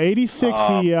 86. Yeah, 86.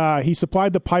 He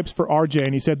supplied the pipes for RJ,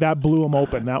 and he said that blew him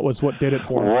open. That was what did it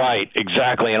for him. Right,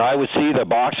 exactly. And I would see the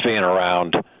box van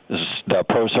around, the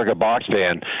pro circuit box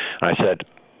van, and I said,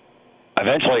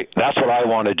 eventually, that's what I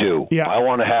want to do. Yeah. I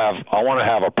want to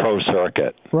have a pro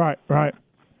circuit. Right.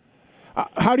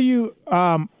 How do you?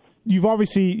 You've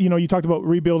obviously, you talked about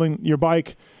rebuilding your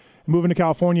bike, moving to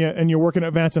California, and you're working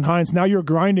at Vance and Hines. Now you're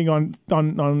grinding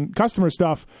on customer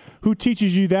stuff. Who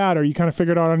teaches you that, or you kind of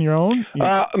figured it out on your own?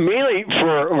 Mainly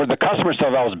for the customer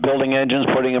stuff, I was building engines,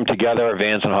 putting them together at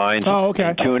Vance and Hines. Oh, okay.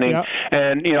 And tuning, yep.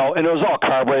 and it was all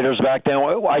carburetors back then.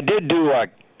 I did do a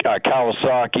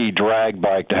Kawasaki drag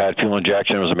bike that had fuel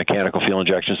injection. It was a mechanical fuel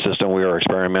injection system we were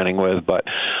experimenting with, but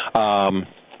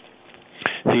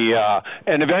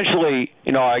and eventually,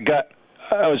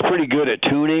 I was pretty good at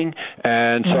tuning,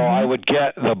 and so I would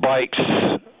get the bikes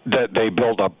that they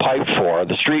built a pipe for,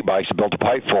 the street bikes they built a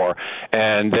pipe for,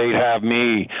 and they'd have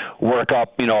me work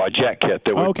up, a jet kit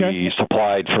that would be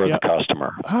supplied for the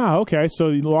customer. Ah, okay. So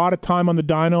a lot of time on the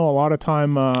dyno, a lot of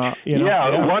time, not a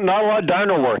lot of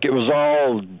dyno work. It was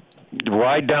all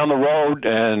ride down the road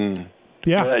and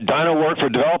dyno work for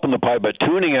developing the pipe, but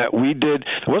tuning it, we did.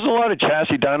 There wasn't a lot of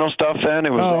chassis dyno stuff then.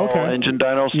 It was all engine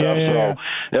dyno stuff, so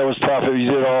it was tough. You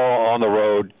did all on the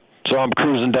road. So I'm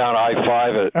cruising down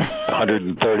I-5 at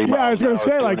 130 miles. I was going to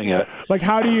say, like,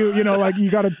 how do you,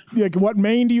 you got to, what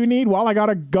main do you need? Well, I got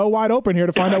to go wide open here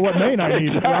to find out what main I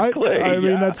need, exactly, right? I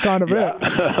mean, that's kind of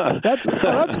it.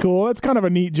 That's cool. That's kind of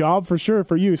a neat job for sure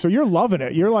for you. So you're loving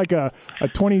it. You're like a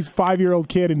 25-year-old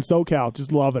kid in SoCal,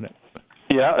 just loving it.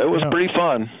 Yeah, it was pretty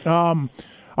fun.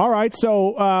 All right,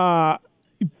 so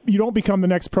you don't become the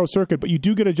next pro circuit, but you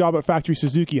do get a job at Factory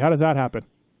Suzuki. How does that happen?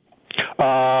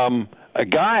 A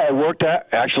guy I worked at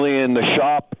actually in the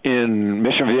shop in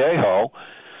Mission Viejo,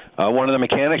 one of the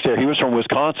mechanics there, he was from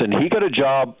Wisconsin. He got a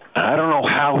job, I don't know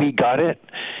how he got it,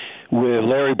 with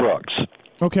Larry Brooks.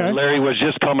 Okay. Larry was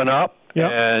just coming up.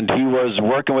 Yep. And he was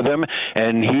working with him,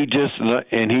 and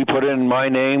he put in my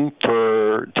name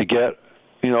to get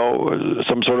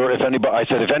some sort of, if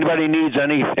anybody needs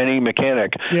any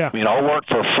mechanic, I'll work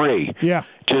for free. Yeah.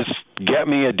 Just get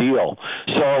me a deal.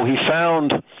 So he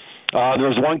found, there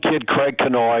was one kid, Craig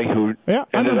Canoy, who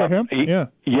ended up, him.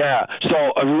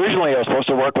 So originally I was supposed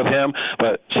to work with him,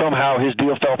 but somehow his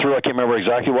deal fell through. I can't remember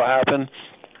exactly what happened.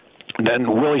 And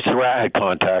then Willie Surratt had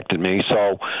contacted me,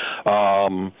 so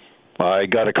I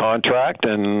got a contract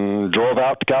and drove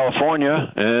out to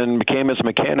California and became his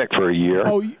mechanic for a year.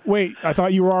 Oh, wait. I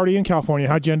thought you were already in California.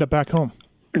 How'd you end up back home?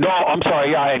 No, I'm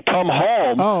sorry. I had come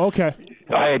home. Oh, okay.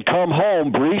 I had come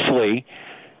home briefly,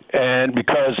 and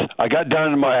because I got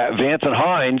done in my Vance and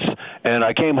Hines, and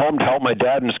I came home to help my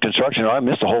dad in his construction. I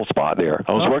missed a whole spot there.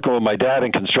 I was working with my dad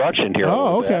in construction here.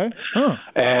 Oh, okay. Huh.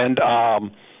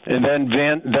 And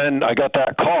then I got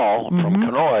that call from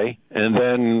Canoy, and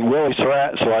then Willie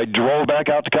Surratt. So I drove back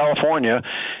out to California,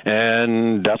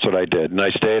 and that's what I did. And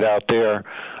I stayed out there.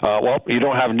 You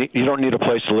don't need a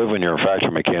place to live when you're a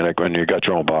factory mechanic when you got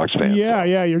your own box van.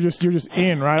 Yeah, you're just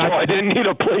in, right? So I didn't need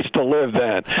a place to live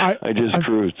then. I just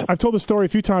cruised. I've told the story a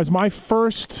few times. My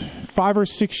first 5 or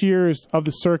 6 years of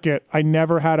the circuit, I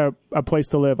never had a place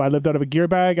to live. I lived out of a gear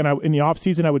bag, and in the off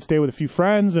season, I would stay with a few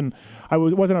friends. And I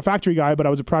wasn't a factory guy, but I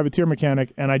was a privateer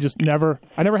mechanic, and I never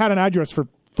had an address for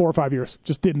 4 or 5 years.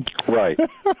 Just didn't. Right.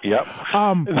 Yep.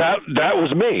 That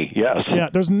was me. Yes. Yeah.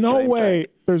 There's no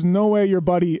way your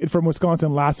buddy from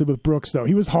Wisconsin lasted with Brooks, though.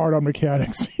 He was hard on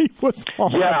mechanics. He was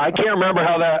hard. Yeah, I can't remember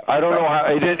how that. I don't know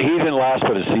how he didn't last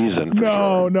but a season.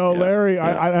 No. Yeah. Larry.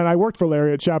 Yeah. I worked for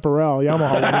Larry at Chaparral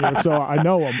Yamaha one year, so I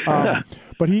know him.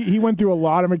 But he went through a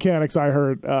lot of mechanics. I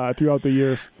heard throughout the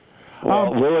years.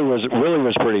 Well, Willie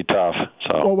was pretty tough.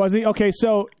 So. Oh, was he? Okay.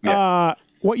 So,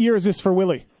 what year is this for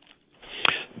Willie?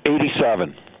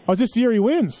 87. Oh, is this the year he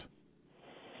wins?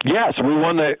 Yes, we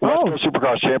won the West Coast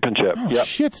Supercross Championship. Oh,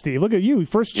 shit, Steve. Look at you.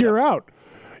 First year out.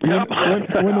 Yep. Win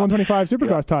the 125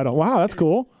 Supercross title. Wow, that's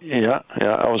cool. Yeah,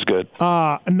 that was good.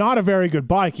 Not a very good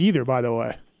bike either, by the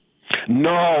way.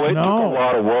 No, it took a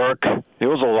lot of work. It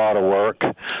was a lot of work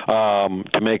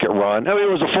to make it run. I mean,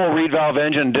 it was a full reed valve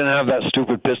engine. Didn't have that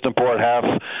stupid piston port half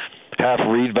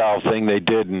reed valve thing they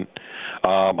did. And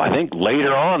I think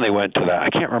later on they went to that. I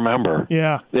can't remember.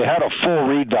 Yeah. They had a full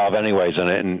reed valve anyways in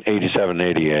it in 87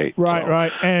 and 88.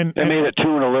 Right. And they made it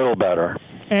tune a little better.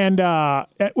 And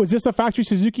was this a Factory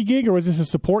Suzuki gig or was this a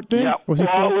support thing? Yeah, it was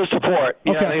support.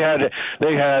 Okay. Yeah,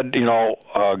 they had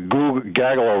a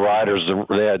gaggle of riders.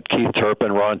 They had Keith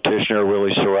Turpin, Ron Tishner,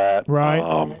 Willie Surratt. Right.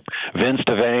 Vince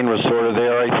Devane was sort of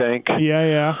there, I think.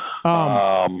 Yeah.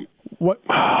 What?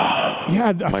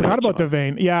 Yeah, I forgot about the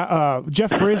vein. Yeah,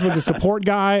 Jeff Frizz was a support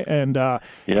guy, and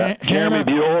Jeremy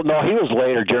Buell. No, he was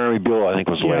later. Jeremy Buell, I think,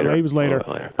 was later. Yeah, he was later.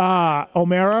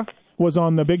 O'Mara was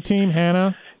on the big team.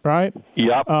 Hannah, right?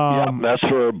 Yep. That's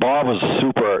where Bob was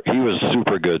super. He was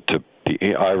super good to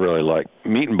I really like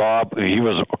meeting Bob. He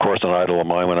was, of course, an idol of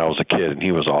mine when I was a kid, and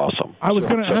he was awesome. I was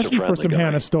going to ask you for some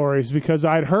Hannah stories because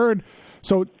I'd heard.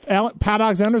 So Pat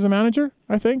Alexander's a manager,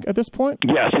 I think, at this point?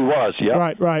 Yes, he was,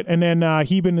 yeah. Right. And then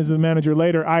Heben is the manager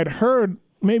later. I'd heard,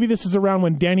 maybe this is around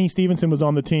when Denny Stevenson was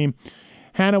on the team,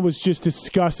 Hannah was just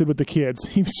disgusted with the kids.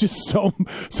 He was just so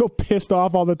pissed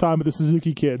off all the time with the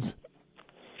Suzuki kids.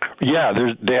 Yeah,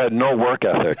 they had no work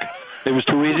ethic. It was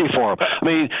too easy for them. I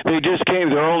mean, they just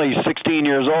came. They're only 16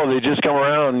 years old. They just come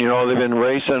around. They've been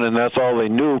racing, and that's all they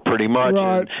knew pretty much.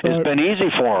 Right. It's been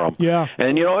easy for them. Yeah.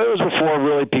 And it was before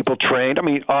really people trained. I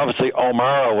mean, obviously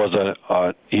O'Mara was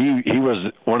he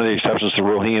was one of the exceptions to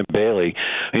rule. He and Bailey.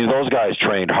 I mean, those guys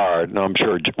trained hard. And I'm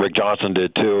sure Rick Johnson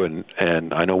did too,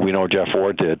 and I know Jeff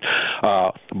Ford did.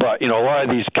 But a lot of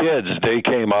these kids, they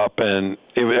came up and.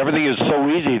 Everything is so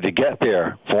easy to get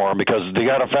there for them because they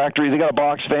got a factory, they got a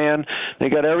box fan, they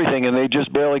got everything, and they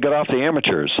just barely got off the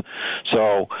amateurs.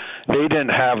 So they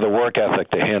didn't have the work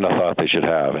ethic that Hannah thought they should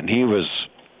have, and he was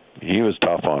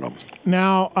tough on them.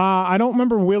 Now, I don't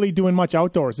remember Willie doing much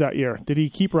outdoors that year. Did he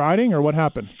keep riding, or what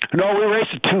happened? No, we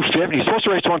raced at 250. He's supposed to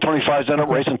race 125s, ended up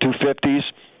racing 250s.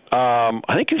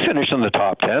 I think he finished in the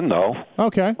top 10, though.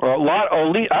 Okay. Or a lot. I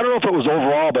don't know if it was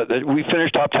overall, but we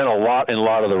finished top 10 a lot in a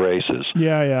lot of the races.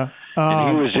 Yeah.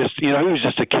 And he was just, he was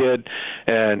just a kid,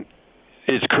 and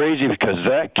it's crazy because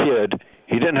that kid,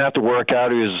 he didn't have to work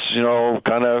out. He was,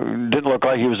 kind of didn't look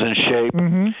like he was in shape.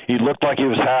 Mm-hmm. He looked like he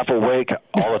was half awake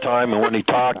all the time, and when he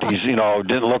talked, he's,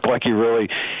 didn't look like he really.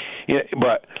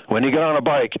 But when he got on a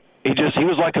bike, he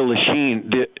was like a machine.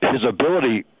 His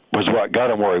ability was what got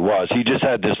him where he was. He just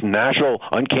had this natural,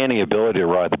 uncanny ability to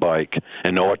ride the bike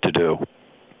and know what to do.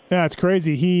 Yeah, it's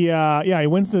crazy. He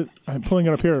wins I'm pulling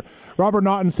it up here. Robert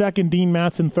Naughton second, Dean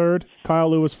Matson third,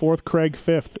 Kyle Lewis fourth, Craig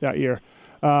fifth that year.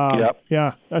 Yep.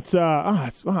 Yeah, that's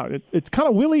it's kind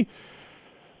of Willie.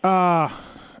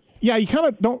 You kind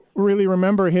of don't really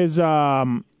remember his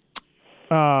career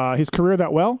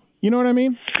that well. You know what I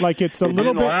mean? Like it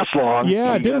didn't last long.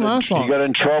 Yeah, it didn't last long. He got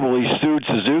in trouble. He sued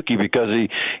Suzuki because he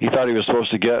thought he was supposed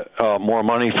to get more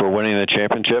money for winning the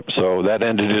championship. So that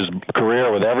ended his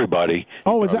career with everybody.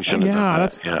 Oh, is that? Yeah,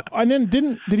 Yeah. And then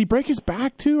did he break his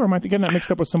back too, or am I getting that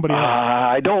mixed up with somebody else?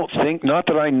 I don't think. Not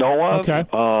that I know of. Okay.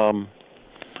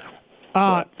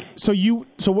 So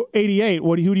 88.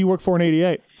 Who do you work for in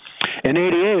 88? In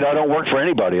 88, I don't work for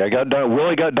anybody. I got done.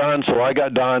 Willie got done, so I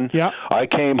got done. Yeah. I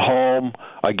came home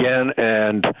again,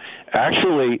 and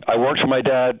actually, I worked for my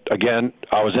dad again.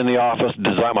 I was in the office.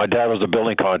 My dad was a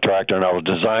building contractor, and I was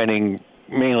designing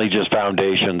mainly just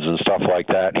foundations and stuff like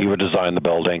that. He would design the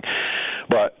building.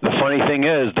 But the funny thing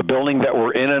is, the building that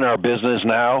we're in our business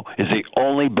now is the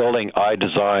only building I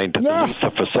designed, at least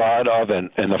the facade of and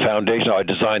the foundation. I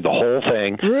designed the whole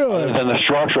thing. Really? Other than the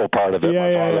structural part of it.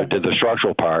 My father did the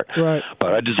structural part. Right.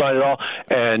 But I designed it all.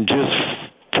 And just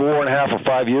 4.5 or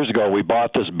 5 years ago, we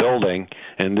bought this building,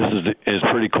 and this is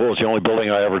pretty cool. It's the only building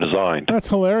I ever designed. That's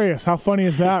hilarious. How funny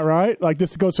is that, right? Like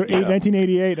this goes for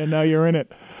 1988, and now you're in it.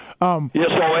 So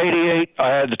 88, I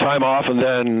had the time off, and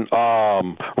then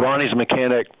Ronnie's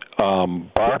mechanic,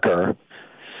 Barker,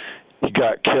 he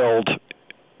got killed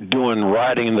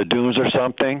riding in the dunes or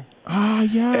something. Ah,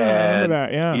 yeah, I remember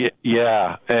that, yeah.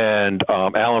 Yeah, and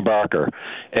Alan Barker.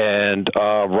 And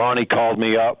Ronnie called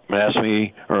me up and asked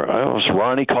me, or was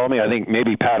Ronnie called me? I think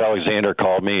maybe Pat Alexander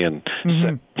called me and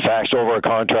faxed over a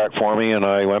contract for me, and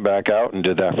I went back out and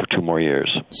did that for 2 more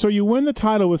years. So you win the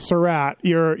title with Surratt.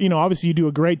 Obviously you do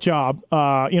a great job,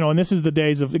 and this is the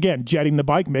days of, again, jetting the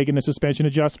bike, making the suspension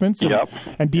adjustments,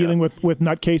 and dealing with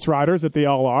nutcase riders that they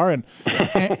all are,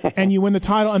 and you win the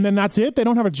title, and then that's it? They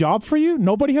don't have a job for you?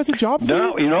 Nobody has a job for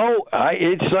you? No,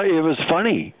 it was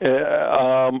funny.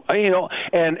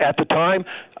 And at the time,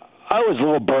 I was a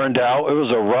little burned out. It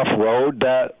was a rough road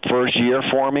that first year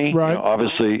for me. Right.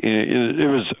 Obviously, it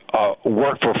was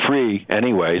work for free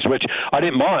anyways, which I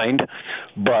didn't mind,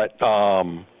 but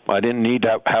I didn't need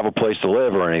to have a place to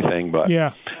live or anything. But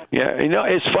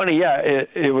it's funny. Yeah,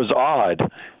 it was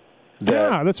odd.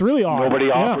 That's really odd.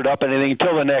 Nobody offered up anything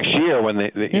until the next year when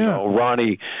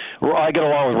Ronnie. I got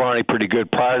along with Ronnie pretty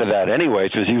good prior to that,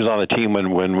 anyways, because he was on the team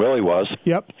when Willie was.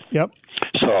 Yep.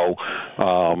 So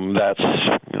that's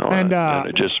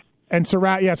it just. And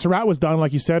Surratt was done,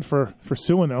 like you said, for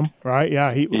suing them, right?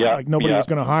 Yeah, nobody was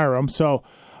going to hire him. So,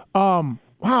 wow,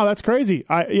 that's crazy.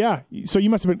 So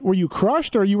you must have been. Were you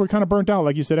crushed, or you were kind of burnt out,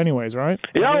 like you said, anyways, right?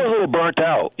 Yeah, I was a little burnt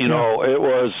out. It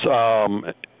was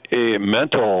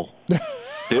mental.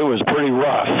 It was pretty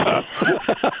rough.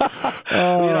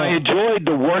 I enjoyed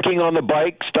the working on the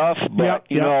bike stuff, but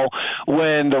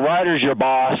when the rider's your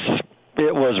boss,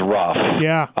 it was rough.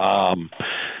 Yeah.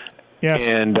 Yes.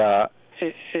 And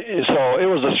so it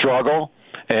was a struggle,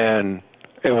 and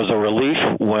it was a relief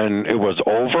when it was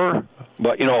over.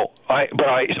 But I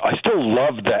still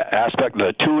loved that aspect of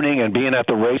the tuning and being at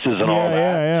the races and all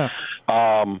that.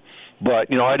 Yeah.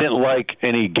 But I didn't like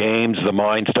any games, the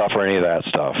mine stuff, or any of that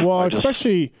stuff. Well,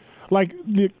 especially like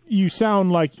you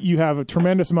sound like you have a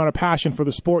tremendous amount of passion for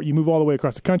the sport. You move all the way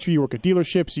across the country. You work at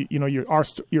dealerships.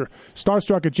 You're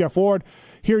starstruck at Jeff Ward.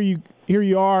 Here you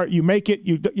are. You make it.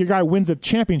 Your guy wins a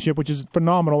championship, which is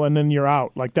phenomenal, and then you're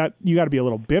out like that. You got to be a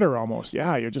little bitter almost.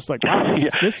 Yeah, you're just like, wow,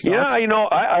 this sucks. Yeah, I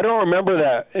don't remember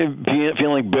that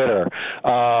feeling bitter.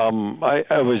 I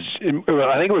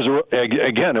think it was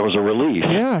again. It was a relief.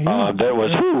 Yeah. That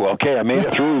was okay. I made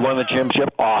it through. We won the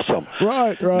championship. Awesome.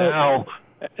 Right.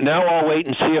 Now I'll wait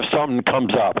and see if something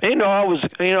comes up. I always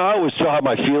still have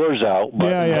my feelers out. But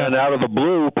then out of the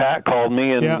blue, Pat called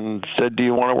me and said, "Do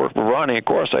you want to work with Ronnie?" Of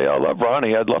course, I love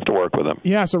Ronnie. I'd love to work with him.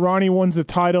 Yeah, so Ronnie wins the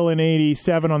title in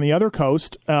 '87 on the other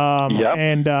coast,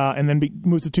 and then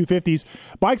moves to 250s.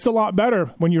 Bike's a lot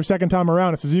better when you're second time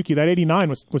around at Suzuki. That '89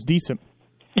 was decent.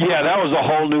 Yeah, that was a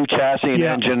whole new chassis and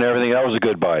engine and everything. That was a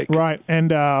good bike. Right,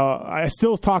 and I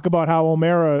still talk about how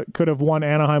O'Mara could have won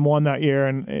Anaheim 1 that year,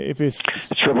 and if it's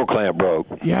triple clamp broke.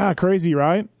 Yeah, crazy,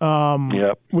 right?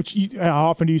 Yep. How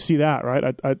often do you see that,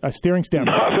 right? A steering stem.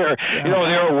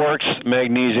 There works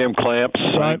magnesium clamps.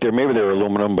 Right. Maybe they were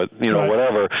aluminum, but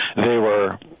whatever. They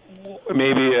were.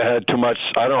 Maybe it had too much.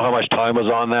 I don't know how much time was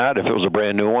on that, if it was a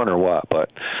brand new one or what. But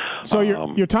so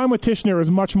your time with Tichenor is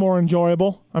much more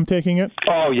enjoyable. I'm taking it.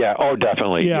 Oh yeah. Oh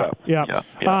definitely. Yeah.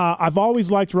 I've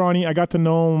always liked Ronnie. I got to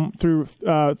know him through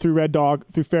Red Dog,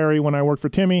 through Ferry when I worked for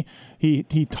Timmy.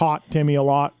 He taught Timmy a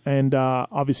lot, and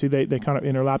obviously they kind of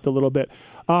interlapped a little bit.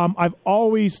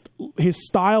 His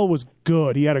style was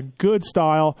good. He had a good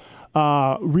style.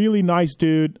 Really nice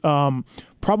dude.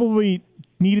 Probably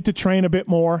needed to train a bit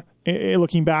more.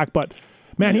 Looking back, but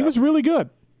man, he was really good.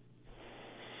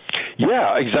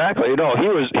 Yeah, exactly. He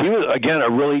was again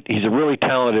he's a really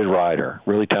talented rider.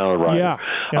 Yeah.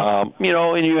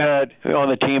 And you had on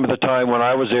the team at the time when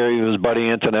I was there, he was Buddy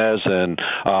Antonez and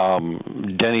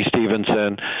Denny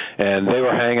Stevenson, and they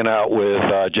were hanging out with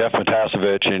Jeff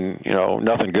Matasevich, and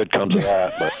nothing good comes of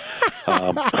that.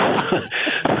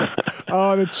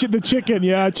 But the chicken,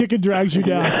 chicken drags you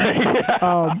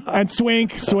down. And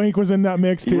Swink was in that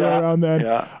mix too around then.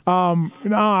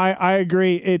 I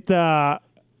agree.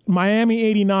 Miami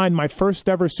 '89, my first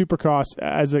ever Supercross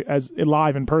as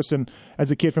live in person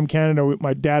as a kid from Canada.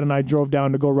 My dad and I drove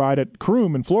down to go ride at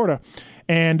Croom in Florida,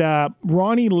 and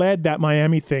Ronnie led that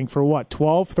Miami thing for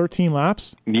 12, 13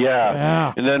 laps.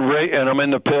 Yeah. And then and I'm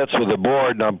in the pits with the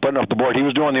board, and I'm putting up the board. He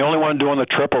was the only one doing the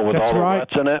triple with all the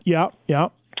ruts in it. Yeah.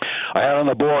 I had on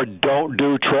the board, don't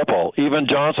do triple. Even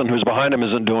Johnson, who's behind him,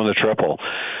 isn't doing the triple.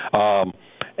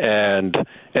 And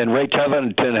Ray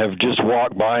Tetherington have just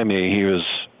walked by me. He was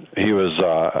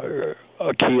a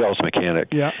Kios mechanic.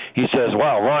 Yeah. He says,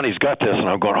 "Wow, Ronnie's got this," and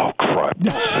I'm going, "Oh crap!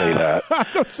 Don't say that."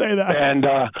 Don't say that. And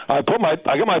I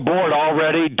got my board all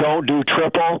ready. Don't do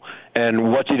triple.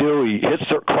 And what's he do? He hits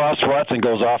the cross ruts and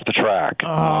goes off the track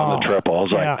on the triple. I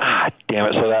was like, damn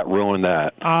it! So that ruined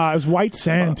that. It was white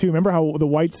sand too. Remember how the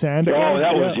white sand? It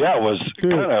was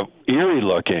kind of eerie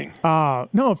looking.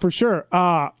 No, for sure.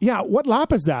 What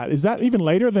lap is that? Is that even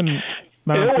later than?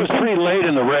 It was pretty late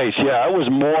in the race. Yeah, it was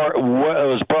more. It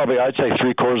was probably, I'd say,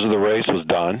 3/4 of the race was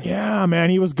done. Yeah, man,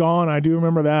 he was gone. I do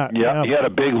remember that. Yeah, he had a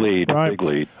big lead. Right.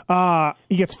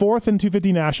 He gets 4th in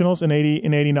 250 Nationals in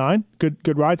 '89.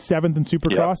 Good ride. 7th in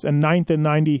Supercross and 9th in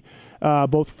 '90.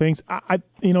 Both things.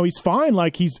 He's fine.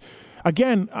 Like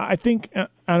I think, and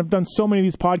I've done so many of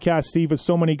these podcasts, Steve, with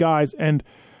so many guys, and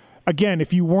again,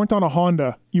 if you weren't on a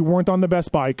Honda, you weren't on the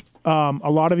best bike. A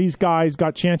lot of these guys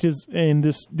got chances and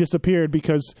disappeared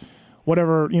because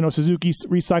whatever, Suzuki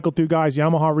recycled through guys,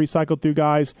 Yamaha recycled through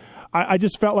guys. I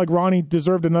just felt like Ronnie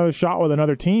deserved another shot with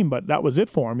another team, but that was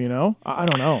it for him, I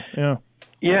don't know. Yeah.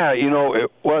 Yeah, it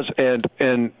was, and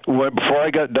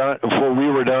before we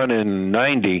were done in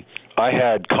 '90, I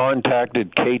had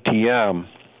contacted KTM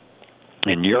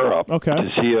in Europe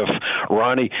to see if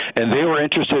Ronnie, and they were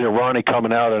interested in Ronnie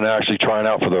coming out and actually trying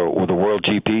out for the World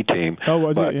GP team. Oh,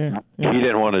 was it? Yeah. He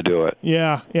didn't want to do it.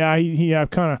 Yeah. He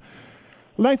kind of.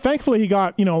 Thankfully, he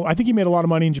got, I think he made a lot of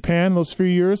money in Japan those few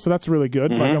years, so that's really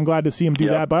good. Mm-hmm. Like, I'm glad to see him do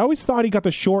that. But I always thought he got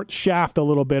the short shaft a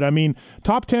little bit. I mean,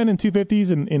 top 10 in 250s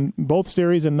in both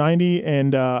series in '90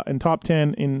 and top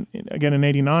 10 in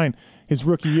 '89, his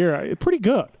rookie year. Pretty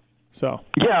good. So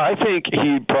yeah, I think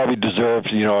he probably deserves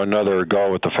another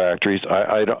go with the factories.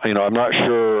 I don't, I'm not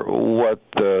sure what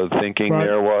the thinking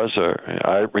there was.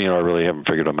 I really haven't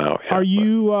figured them out yet. Are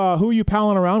you who are you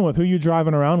palling around with? Who are you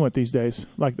driving around with these days?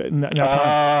 Like Danny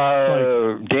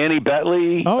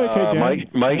Bentley. Oh, okay, Danny.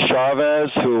 Mike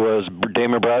Chavez, who was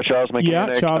Damon Bradshaw's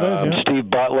mechanic. Yeah, Chavez. Steve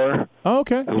Butler. Oh,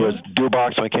 okay. Who was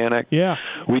Dubox mechanic. Yeah.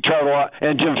 We traveled a lot,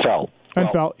 and Jim Felt. And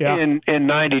Felt, yeah. In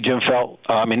 90, Jim Felt.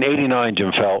 In 89,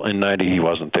 Jim Felt. In 90, he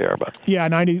wasn't there. But yeah,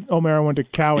 90, O'Mara went to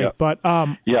Cowie. Yep. But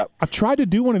yeah, I've tried to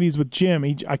do one of these with Jim.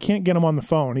 I can't get him on the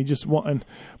phone. He just won't.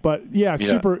 But yeah,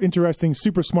 super interesting,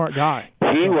 super smart guy.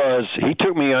 He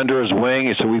took me under his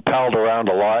wing, so we palled around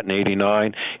a lot in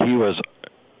 89. He was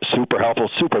super helpful,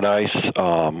 super nice.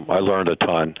 I learned a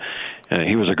ton, and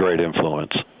he was a great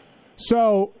influence.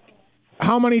 So,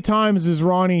 how many times is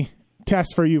Ronnie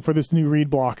test for you for this new reed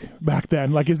block back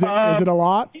then? Like, is it a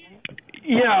lot?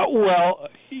 Yeah, well,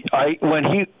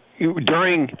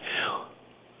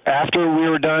 after we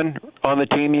were done on the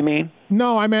team, you mean?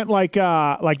 No, I meant like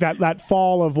that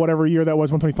fall of whatever year that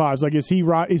was 125s. Like, is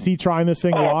he trying this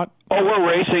thing a lot? Oh, we're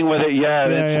racing with it. Yeah,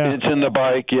 it's in the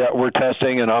bike. Yeah, we're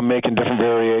testing, and I'm making different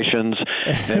variations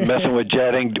and messing with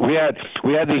jetting. We had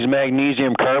these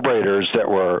magnesium carburetors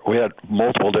we had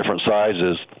multiple different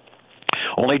sizes.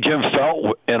 Only Jim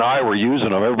Felt and I were using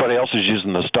them. Everybody else is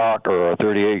using the stock or a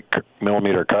 38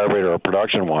 millimeter carburetor, or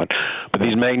production one. But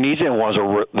these magnesium ones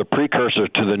are the precursor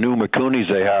to the new Mikunis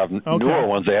they have, newer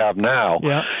ones they have now.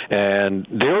 Yeah. And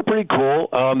they were pretty cool.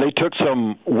 They took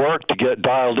some work to get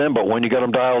dialed in, but when you got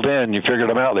them dialed in, you figured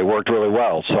them out. They worked really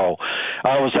well. So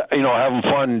I was, having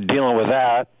fun dealing with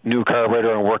that new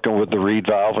carburetor and working with the reed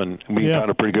valve, and we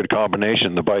found a pretty good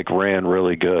combination. The bike ran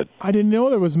really good. I didn't know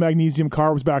there was magnesium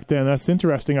carbs back then. That's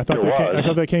interesting. I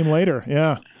thought they came later.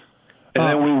 Yeah. And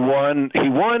then we won. He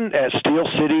won at Steel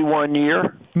City one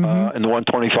year in the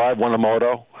 125, won a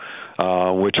moto,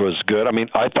 which was good. I mean,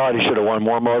 I thought he should have won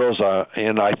more motos,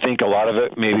 and I think a lot of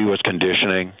it maybe was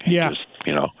conditioning. Yeah.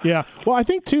 Yeah. Well, I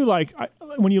think too, like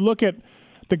when you look at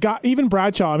the guy, even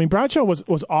Bradshaw. I mean, Bradshaw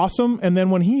was awesome, and then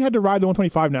when he had to ride the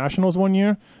 125 Nationals one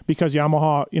year because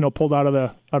Yamaha, pulled out of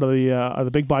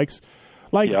the big bikes,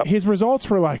 his results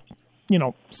were like,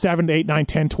 7 to 8, 9,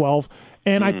 10, 12.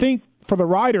 And I think for the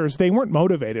riders, they weren't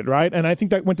motivated, right? And I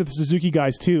think that went to the Suzuki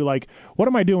guys too. Like, what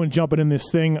am I doing jumping in this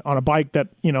thing on a bike that,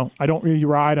 I don't really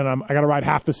ride, and I got to ride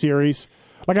half the series?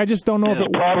 Like, I just don't know if it's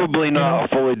probably not a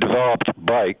fully developed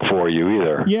bike for you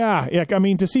either. Yeah. I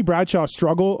mean, to see Bradshaw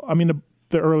struggle, I mean,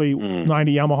 the early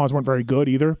 90 Yamahas weren't very good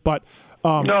either, but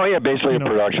basically a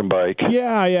production bike.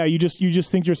 Yeah. You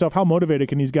just think to yourself, how motivated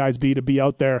can these guys be to be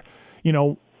out there,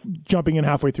 jumping in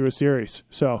halfway through a series?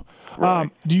 So,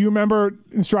 do you remember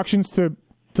instructions to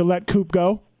let Coop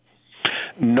go?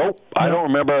 Nope, I don't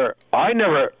remember. I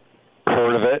never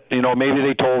heard of it. Maybe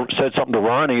they said something to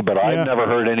Ronnie, but I've never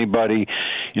heard anybody,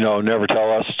 never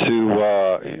tell us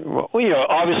to.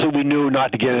 Obviously we knew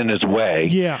not to get in his way.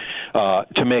 Yeah.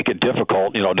 To make it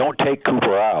difficult, don't take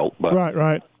Cooper out. But.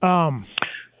 Right.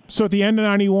 So at the end of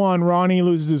 91, Ronnie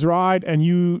loses his ride, and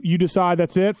you decide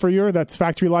that's it for that's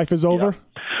factory life is over? Yeah.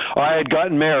 I had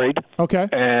gotten married. Okay.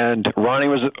 And Ronnie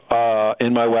was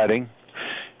in my wedding,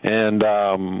 and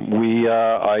I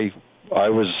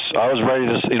was ready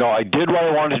to, I did what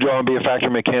I wanted to do. I want to be a factory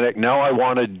mechanic. Now I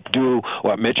want to do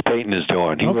what Mitch Payton is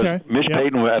doing. Mitch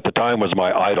Payton at the time was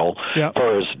my idol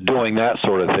for his doing that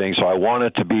sort of thing. So I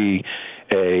wanted to be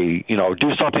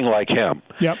do something like him.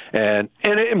 Yep. And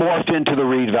it morphed into the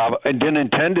reed valve. I didn't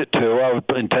intend it to.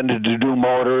 I intended to do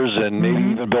motors and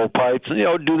maybe even build pipes, do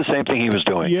the same thing he was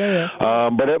doing. Yeah.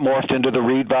 But it morphed into the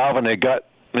reed valve, and it got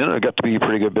to be a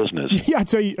pretty good business. Yeah, I'd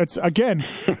say it's again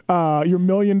your $1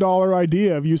 million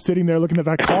idea of you sitting there looking at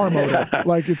that car motor.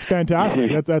 Like, it's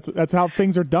fantastic. That's how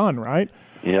things are done, right?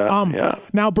 Yeah.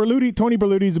 Now, Tony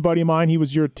Berluti is a buddy of mine. He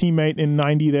was your teammate in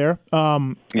 90 there,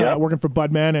 working for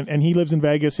Budman, and he lives in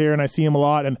Vegas here, and I see him a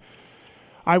lot. And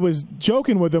I was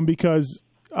joking with him because,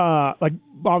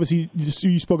 obviously,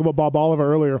 you spoke about Bob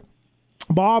Oliver earlier.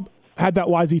 Bob had that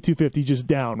YZ250 just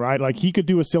down, right? Like, he could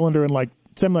do a cylinder in like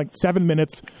 7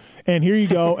 minutes, and here you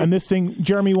go. And this thing,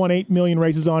 Jeremy won 8 million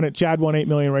races on it, Chad won 8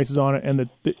 million races on it, and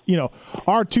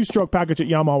our two-stroke package at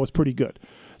Yamaha was pretty good.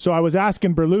 So I was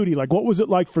asking Berluti, like, what was it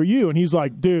like for you? And he's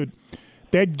like, dude,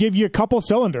 they'd give you a couple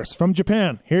cylinders from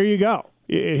Japan. Here you go.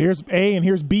 Here's A and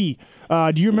here's B.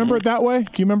 Do you remember it that way? Do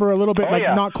you remember a little bit,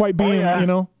 not quite being,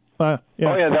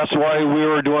 Yeah. Oh yeah, that's why we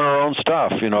were doing our own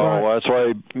stuff. Right. That's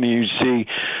why you see,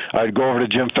 I'd go over to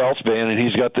Jim Felt's band, and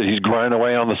he's grinding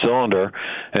away on the cylinder,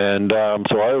 and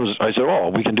so I said, oh,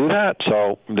 we can do that.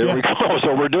 So there we go.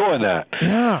 So we're doing that.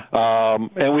 Yeah.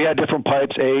 And we had different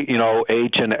pipes, H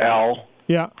and L.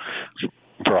 Yeah.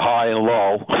 For high and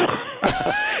low.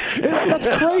 That's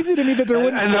crazy to me that there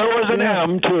wouldn't. And there was an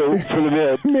M, too, for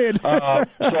the mid.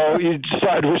 So you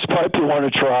decide which pipe you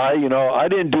want to try. I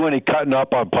didn't do any cutting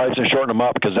up on pipes and shortening them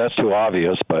up because that's too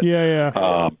obvious. But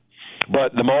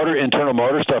but the internal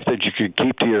motor stuff that you could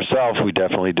keep to yourself, we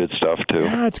definitely did stuff, too.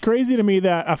 Yeah, it's crazy to me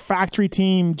that a factory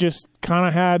team just kind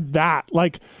of had that.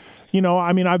 Like,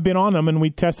 I've been on them, and we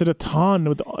tested a ton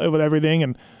with everything,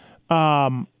 and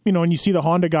and you see the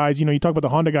Honda guys, you talk about the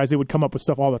Honda guys, they would come up with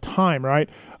stuff all the time, right?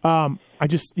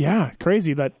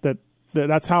 Crazy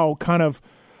that's how kind of,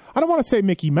 I don't want to say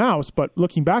Mickey Mouse, but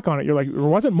looking back on it, you're like, there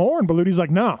wasn't more? And Belluti's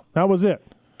like, no, that was it.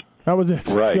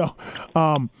 Right.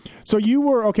 So you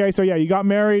were, you got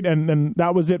married, and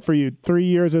that was it for you. 3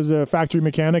 years as a factory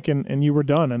mechanic, and you were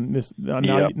done, and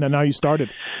now you started.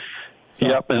 So.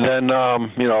 Yep, and then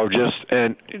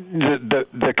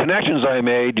the connections I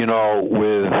made,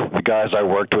 with the guys I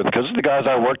worked with, because the guys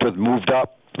I worked with moved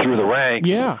up through the ranks.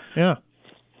 Yeah.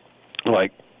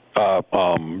 Like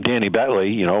Danny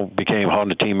Bentley, became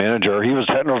Honda team manager. He was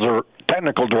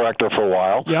technical director for a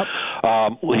while. Yep.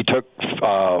 He took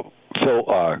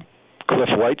Cliff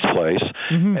White's place,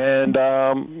 and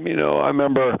I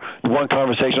remember one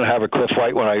conversation I had with Cliff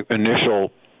White when I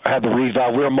had the reed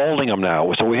valve. We were molding them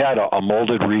now, so we had a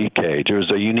molded reed cage. It was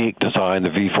a unique design,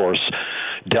 the V-Force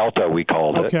Delta, we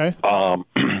called it. Okay.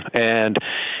 And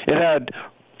it had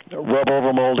rub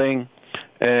over molding,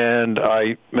 and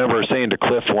I remember saying to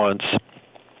Cliff once,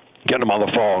 getting him on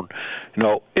the phone,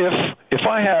 if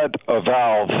I had a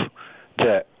valve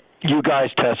that you guys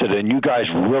tested and you guys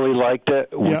really liked it,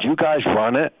 would you guys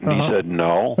run it? And he said,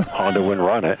 no, Honda wouldn't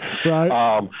run it.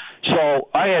 Right. So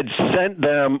I had sent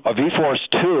them a V-Force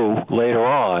 2 later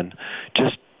on,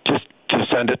 just to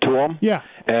send it to them. Yeah.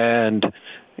 And,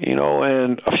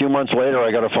 and a few months later,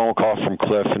 I got a phone call from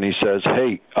Cliff, and he says,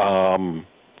 hey,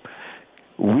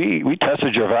 we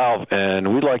tested your valve,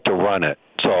 and we'd like to run it.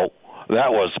 So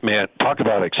that was, man, talk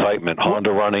about excitement.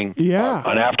 Honda running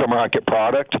an aftermarket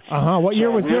product. What year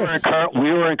was this?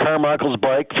 We were in Carmichael's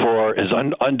bike for his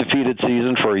undefeated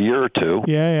season for a year or two.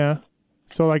 Yeah.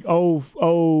 So like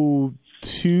 02,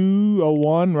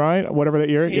 01, right? Whatever that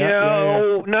year.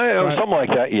 No, right. Something like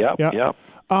that. Yep.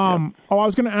 I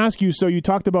was going to ask you, so you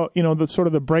talked about, the sort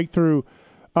of the breakthrough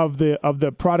of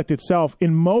the product itself.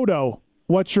 In moto,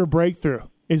 what's your breakthrough?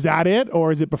 Is that it,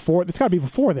 or is it before? It's got to be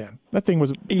before then. That thing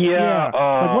was like,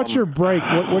 what's your break?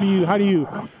 Where do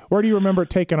you remember it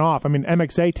taking off? I mean,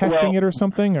 MXA testing it or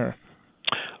something, or?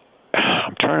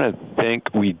 I'm trying to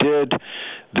think. We did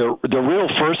the real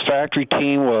first factory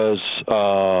team was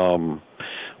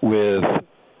with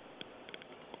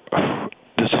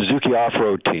the Suzuki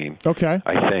off-road team. Okay,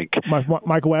 I think Mike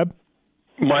Webb.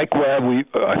 I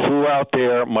flew out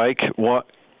there. Mike.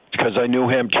 Because I knew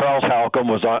him. Charles Halcombe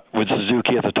was with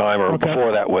Suzuki at the time, or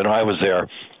before that, when I was there.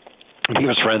 He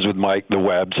was friends with Mike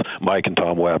and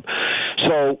Tom Webb.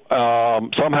 So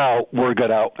somehow word got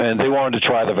out, and they wanted to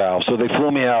try the valve. So they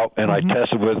flew me out, and I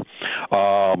tested with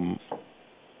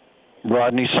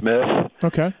Rodney Smith.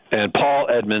 Okay. And Paul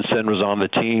Edmondson was on the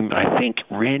team. I think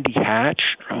Randy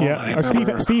Hatch.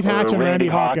 Steve Hatch and Randy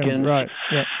Hawkins. Right.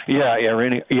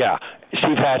 Randy. Yeah.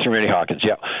 Steve Hatch and Randy Hawkins,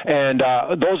 and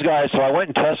those guys. So I went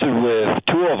and tested with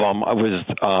two of them. I was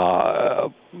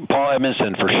Paul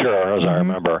Edmondson for sure, as I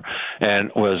remember,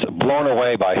 and was blown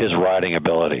away by his riding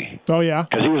ability. Oh yeah,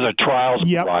 because he was a trials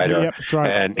rider, that's right.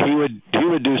 And he would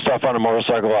do stuff on a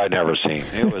motorcycle I'd never seen.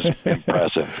 It was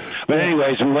impressive. But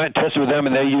anyways, we went and tested with them,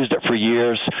 and they used it for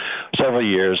several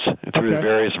years through the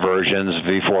various versions.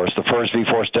 V-Force, the first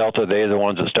V-Force Delta, they're the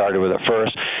ones that started with it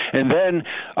first, and then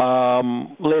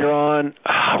later on.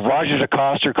 Roger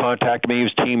DeCoster contacted me. He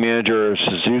was team manager of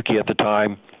Suzuki at the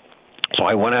time. So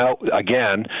I went out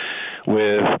again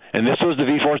and this was the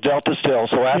V-Force Delta still.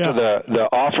 So after the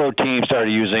off-road team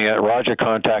started using it, Roger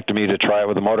contacted me to try it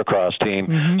with the motocross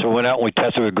team. So we went out and we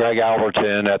tested with Greg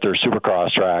Alberton at their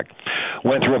Supercross track.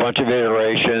 Went through a bunch of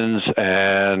iterations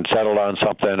and settled on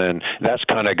something, and that's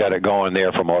kind of got it going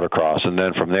there for motocross. And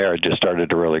then from there, it just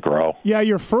started to really grow. Yeah,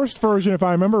 your first version, if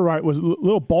I remember right, was a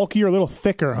little bulkier, a little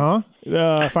thicker, huh?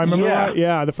 If I remember right.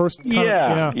 Yeah, the first.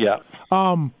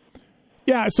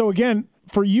 So again,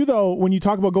 for you, though, when you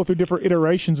talk about go through different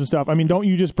iterations and stuff, I mean, don't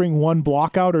you just bring one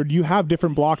block out, or do you have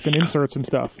different blocks and inserts and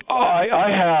stuff? I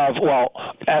have, well,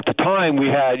 at the time we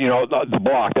had, the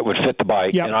block that would fit the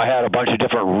bike, and I had a bunch of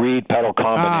different reed pedal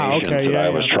combinations that I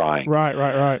was trying.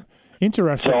 Right.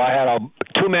 Interesting. So I had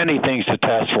too many things to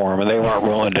test for them, and they weren't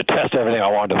willing to test everything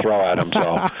I wanted to throw at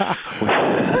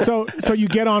them. So you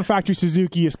get on Factory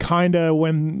Suzuki is kind of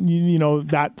when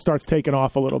that starts taking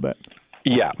off a little bit.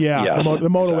 Yeah. The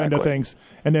moto end of things,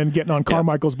 and then getting on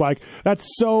Carmichael's bike.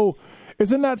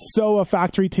 Isn't that so a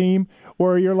factory team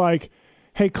where you're like,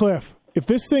 hey, Cliff, if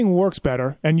this thing works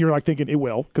better, and you're like thinking it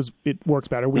will because it works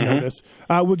better, we know this.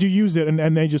 Would you use it?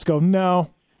 And they just go, no,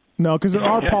 because there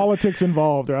are politics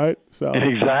involved, right? So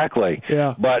exactly.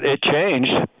 Yeah. But it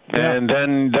changed, and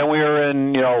then we were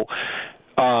in,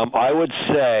 I would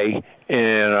say,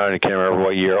 and I can't remember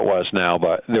what year it was now,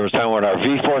 but there was a time when our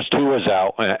V-Force 2 was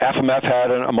out, and FMF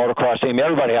had a motocross team.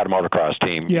 Everybody had a motocross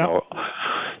team. Yeah.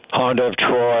 Honda of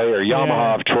Troy or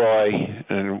Yamaha of Troy,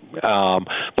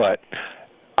 but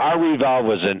our revolve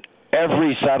was in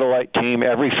every satellite team,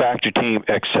 every factory team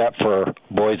except for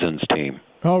Boysen's team.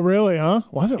 Oh, really, huh?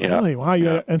 Was it really?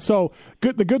 Wow. And so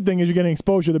the good thing is you're getting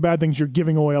exposure. The bad thing is you're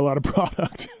giving away a lot of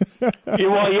product.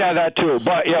 That too.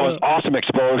 But, it was awesome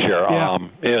exposure.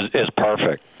 It was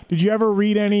perfect. Did you ever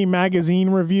read any magazine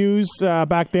reviews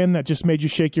back then that just made you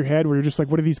shake your head where you're just like,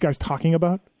 what are these guys talking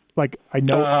about? Like, I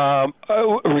know.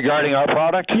 Regarding our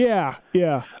product? Yeah.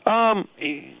 But,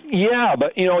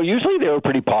 usually they were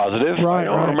pretty positive. Right, I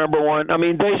don't remember one. I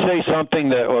mean, they say something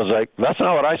that was like, that's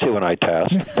not what I say when I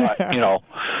test. But,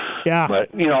 Yeah.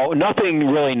 But, nothing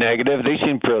really negative. They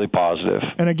seem fairly positive.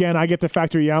 And again, I get to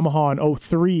Factory Yamaha in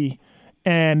 03,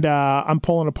 and I'm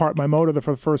pulling apart my motor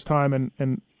for the first time,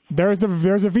 and there's a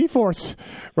V-Force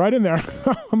right in there.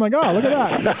 I'm like, oh, look at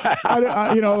that.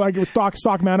 Like it was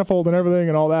stock manifold and everything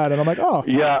and all that. And I'm like, oh,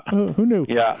 yeah, who knew?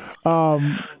 Yeah. So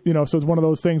it's one of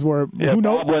those things where who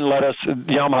knows?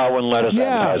 Yamaha wouldn't let us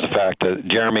advertise the fact that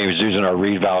Jeremy was using our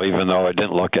reed valve, even though it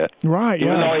didn't look it. Right.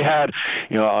 Even though he had,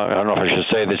 I don't know if I should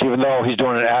say this, even though he's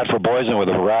doing an ad for Boysen with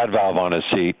a rad valve on his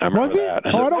seat. I remember was he? that.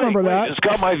 I don't remember that. It's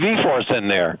got my V-Force in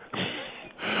there.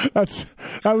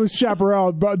 That was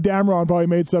Chaparral. Damron probably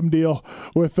made some deal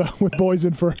with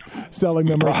Boysen for selling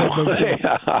them or something. So,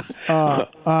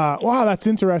 wow, that's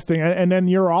interesting. And then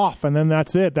you're off, and then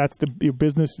that's it. That's your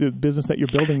business, the business that you're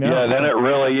building now. Yeah, then it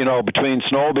really, between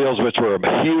snowmobiles, which were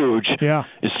huge,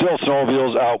 it's still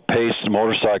snowmobiles outpaced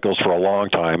motorcycles for a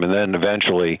long time, and then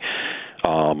eventually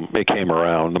it came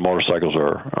around. The motorcycles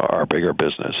are our bigger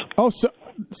business. Oh, so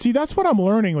see, that's what I'm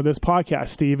learning with this podcast,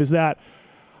 Steve, is that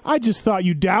I just thought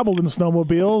you dabbled in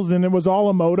snowmobiles and it was all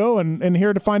a moto, and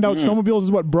here to find out snowmobiles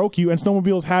is what broke you, and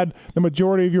snowmobiles had the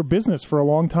majority of your business for a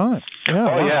long time.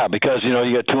 Yeah, because you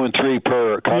get 2 and 3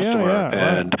 per customer,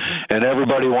 and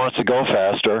everybody wants to go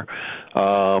faster.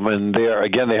 And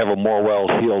they have a more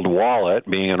well-heeled wallet,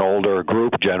 being an older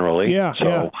group generally.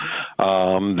 They'll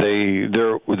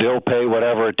pay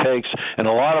whatever it takes, and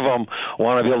a lot of them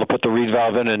want to be able to put the reed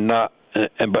valve in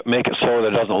but make it so that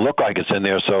it doesn't look like it's in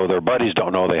there, so their buddies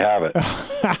don't know they have it.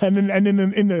 and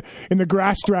in the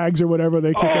grass drags or whatever,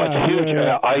 they kick ass. It's huge.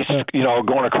 Ice,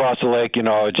 going across the lake,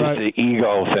 just the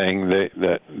ego thing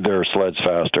that their sled's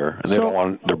faster, and they don't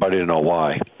want their buddy to know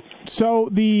why. So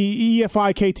the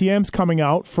EFI KTM's coming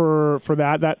out for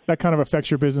that kind of affects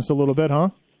your business a little bit, huh?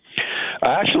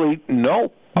 Actually,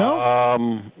 no.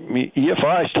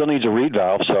 EFI still needs a reed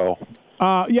valve, so.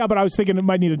 But I was thinking it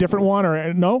might need a different one,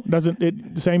 or no? Doesn't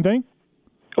it the same thing?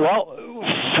 Well,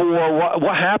 for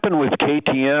what happened with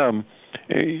KTM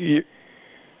is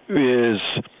we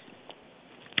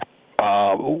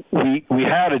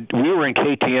were in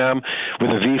KTM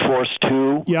with a V-Force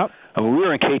 2. Yep. We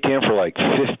were in KTM for like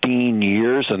 15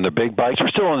 years, and the big bikes. We're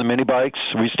still on the mini bikes.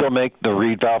 We still make the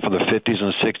reed valve for the 50s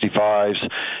and 65s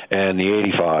and the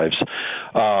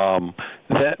 85s.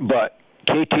 But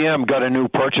KTM got a new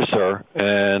purchaser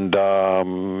and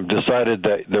decided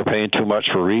that they're paying too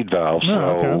much for reed valves.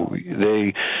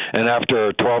 And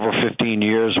after 12 or 15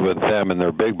 years with them and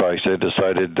their big bikes, they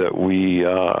decided that we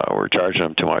were charging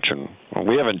them too much, and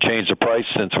we haven't changed the price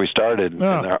since we started. And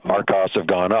our costs have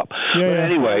gone up.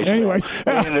 Anyways,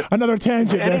 another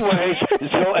tangent. Anyways,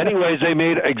 they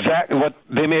made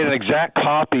an exact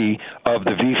copy of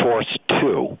the V-Force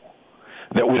 2.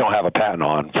 That we don't have a patent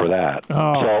on for that.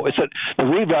 So the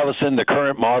reed valve is in the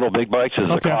current model big bikes is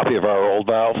a copy of our old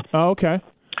valve. Oh, okay.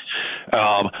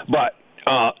 But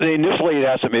Initially, it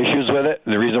had some issues with it.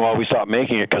 The reason why we stopped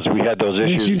making it because we had those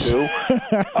issues too.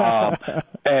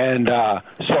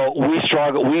 So we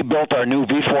struggled. We built our new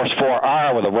V-Force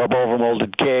 4R with a rubber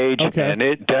overmolded cage, and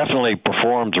it definitely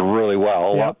performs really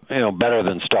well. Better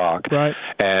than stock. Right.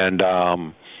 And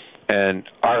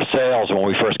our sales when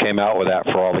we first came out with that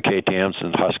for all the KTMs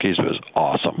and Huskies was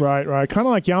awesome. Right. Kind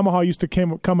of like Yamaha used to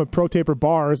come with Pro Taper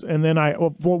bars, and then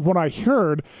what I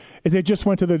heard is they just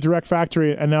went to the direct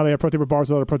factory, and now they have Pro Taper bars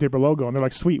with a Pro Taper logo, and they're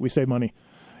like, sweet, we save money.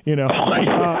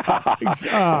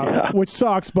 Which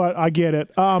sucks, but I get it.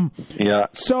 So,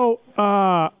 so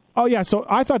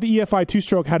I thought the EFI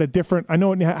two-stroke had a different. I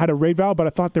know it had a rate valve, but I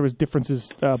thought there was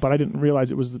differences, but I didn't realize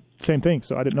it was the same thing.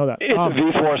 So I didn't know that. It's a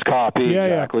V-Force copy,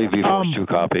 exactly. V-Force 2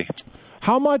 copy.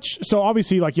 How much? So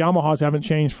obviously, like Yamahas haven't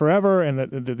changed forever, and the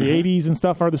 80s and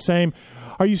stuff are the same.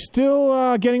 Are you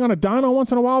still getting on a dyno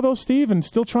once in a while, though, Steve, and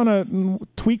still trying to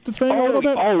tweak the thing a little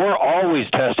bit? Oh, we're always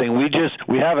testing.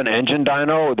 We have an engine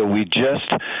dyno that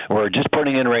we're just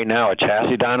putting in right now, a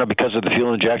chassis dyno because of the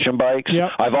fuel injection bikes.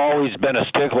 Yep. I've always been a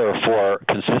stickler for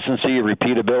consistency,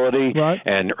 repeatability,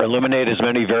 and eliminate as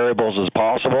many variables as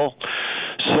possible.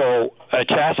 So a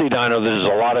chassis dyno, there's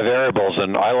a lot of variables,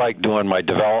 and I like doing my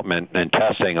development and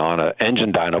testing on an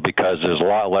engine dyno because there's a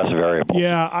lot less variables.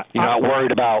 Yeah, you're not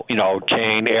worried about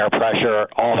chain, air pressure,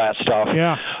 all that stuff.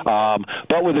 Yeah.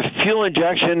 But with the fuel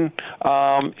injection,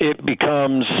 it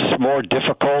becomes more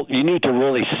difficult. You need to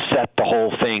really set the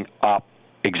whole thing up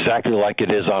exactly like it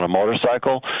is on a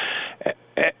motorcycle.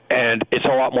 And it's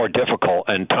a lot more difficult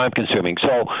and time-consuming.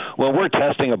 So when we're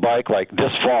testing a bike like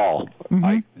this fall,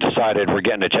 I decided we're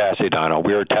getting a chassis dyno.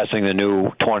 We were testing the new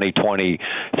 2020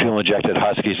 fuel-injected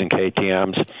Huskies and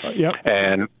KTMs.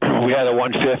 And we had a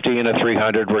 150 and a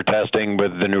 300 we're testing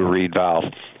with the new reed valve.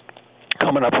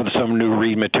 Coming up with some new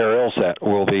reed materials that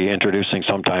we'll be introducing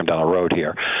sometime down the road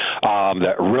here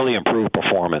that really improve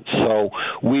performance. So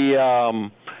we...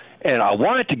 and I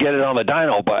wanted to get it on the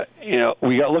dyno, but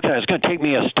we got looking at it. It's going to take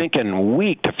me a stinking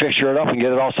week to fixture it up and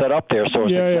get it all set up there, so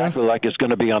it's exactly like it's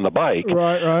going to be on the bike.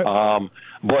 Right.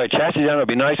 Boy, a chassis dyno would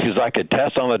be nice because I could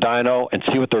test on the dyno and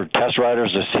see what the test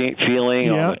riders are feeling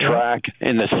on the track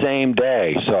in the same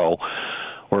day. So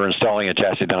we're installing a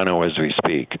chassis dyno as we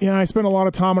speak. Yeah, I spent a lot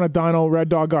of time on a dyno. Red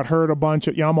Dog got hurt a bunch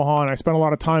at Yamaha, and I spent a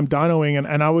lot of time dynoing,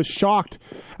 and I was shocked.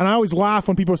 And I always laugh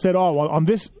when people said, "Oh, well, on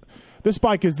this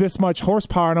bike is this much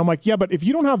horsepower," and I'm like, yeah, but if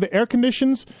you don't have the air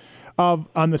conditions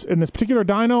in this particular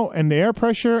dyno and the air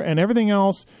pressure and everything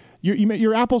else,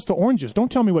 you're apples to oranges.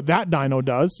 Don't tell me what that dyno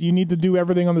does. You need to do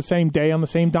everything on the same day on the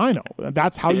same dyno.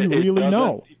 That's how you really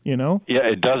know. Yeah,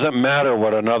 it doesn't matter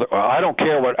what another. I don't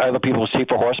care what other people see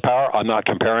for horsepower. I'm not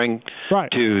comparing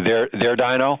to their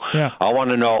dyno. Yeah. I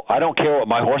want to know. I don't care what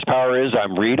my horsepower is.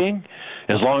 I'm reading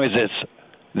as long as it's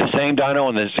the same dyno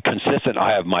and it's consistent.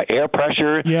 I have my air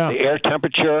pressure, the air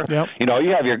temperature. Yep.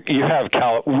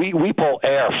 We pull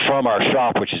air from our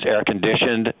shop, which is air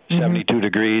conditioned, 72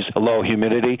 degrees, low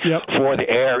humidity, for the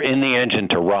air in the engine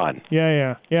to run.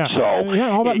 Yeah. So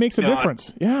all that makes a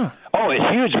difference. Yeah. Oh,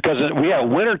 it's huge because we have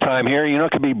winter time here.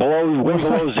 It could be below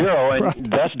zero, and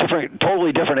that's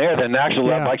totally different air than actually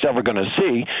that bike's ever going to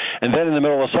see. And then in the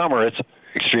middle of summer, it's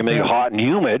extremely hot and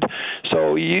humid.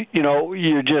 So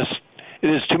you're just.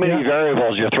 There's too many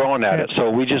variables you're throwing at it, so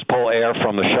we just pull air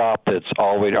from the shop that's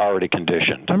already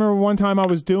conditioned. I remember one time I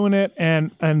was doing it,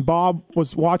 and Bob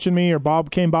was watching me, or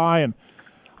Bob came by, and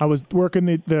I was working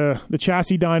the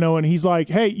chassis dyno, and he's like,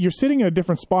 "Hey, you're sitting in a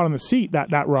different spot on the seat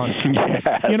that run."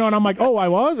 And I'm like, "Oh, I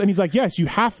was?" And he's like, "Yes, you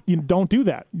don't do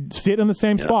that. Sit in the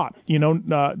same spot."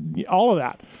 All of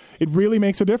that. It really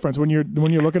makes a difference when you're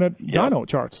looking at dyno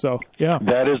charts. So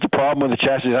that is the problem with the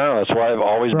chassis dyno. That's why I've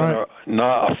always been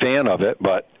not a fan of it.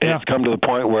 But it's come to the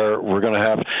point where we're going to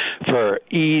have, for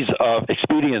ease of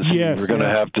expediency, we're going to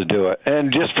have to do it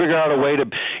and just figure out a way to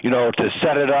to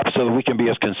set it up so that we can be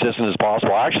as consistent as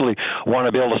possible. I actually want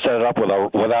to be able to set it up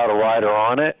without a rider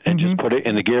on it and just put it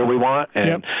in the gear we want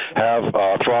and have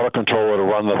a throttle controller to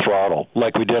run the throttle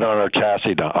like we did on our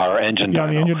our engine dyno.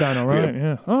 Yeah, the engine dyno,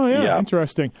 right? Oh, yeah.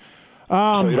 Interesting.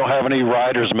 So you don't have any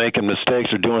riders making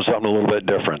mistakes or doing something a little bit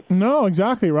different. No,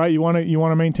 exactly right. You want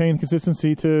to maintain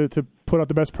consistency to put out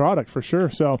the best product for sure.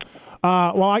 So,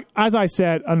 as I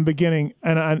said in the beginning,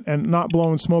 and not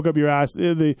blowing smoke up your ass,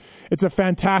 it's a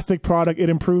fantastic product. It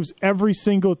improves every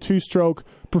single two-stroke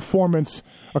performance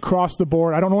across the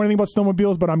board. I don't know anything about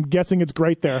snowmobiles, but I'm guessing it's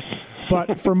great there.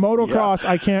 But for motocross,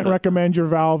 I can't recommend your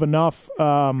valve enough.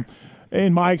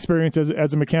 In my experience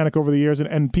as a mechanic over the years,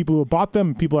 and people who have bought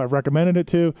them, people I've recommended it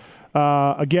to.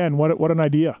 Again, what an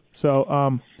idea.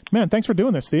 So, man, thanks for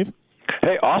doing this, Steve.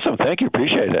 Hey, awesome. Thank you.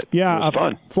 Appreciate it. Yeah. It was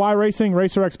fun. Fly Racing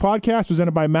Racer X podcast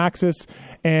presented by Maxxis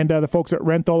and the folks at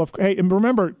Renthal. Hey, and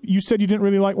remember, you said you didn't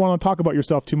really want to talk about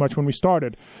yourself too much when we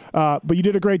started, but you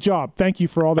did a great job. Thank you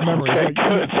for all the memories. Okay,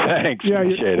 good. Thanks. Yeah,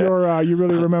 appreciate it. You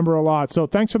really remember a lot. So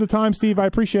thanks for the time, Steve. I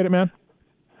appreciate it, man.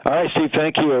 All right, Steve.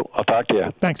 Thank you. I'll talk to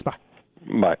you. Thanks. Bye.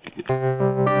 Bye.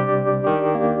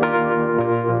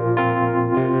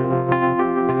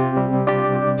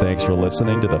 Thanks for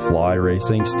listening to the Fly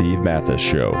Racing Steve Mathis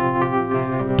Show.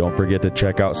 Don't forget to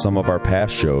check out some of our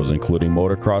past shows, including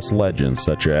motocross legends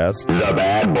such as The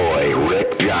Bad Boy,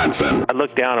 Rick Johnson. I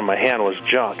looked down and my hand was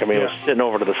junk. I mean, it was sitting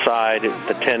over to the side.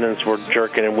 The tendons were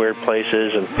jerking in weird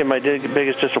places. And my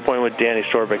biggest disappointment with Danny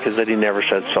Storbeck is that he never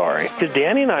said sorry. Because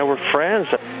Danny and I were friends,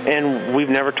 and we've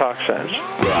never talked since.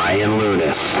 Brian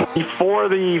Lunas. Before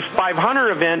the 500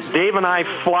 event, Dave and I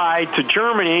fly to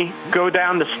Germany, go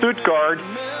down to Stuttgart.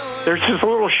 There's this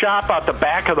little shop out the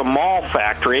back of the mall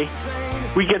factory.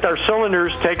 We get our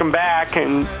cylinders, take them back,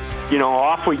 and,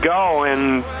 off we go.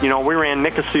 And, we ran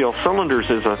Nicosil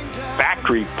cylinders as a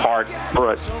factory part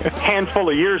for a handful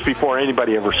of years before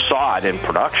anybody ever saw it in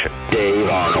production. Dave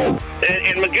Arnold.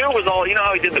 And McGill was all,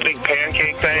 how he did the big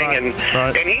pancake thing,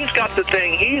 and he's got the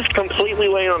thing, he's completely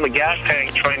laying on the gas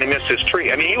tank trying to miss his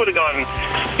tree. I mean, he would have gone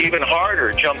even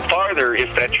harder, jumped farther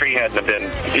if that tree hadn't have been,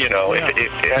 if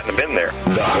it hadn't have been there.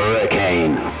 The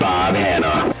Hurricane, Bob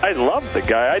Hanna. I love the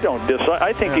guy. I don't dislike.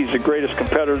 I think he's the greatest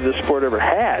competitor this sport ever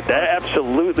had.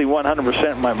 Absolutely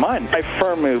 100% in my mind. I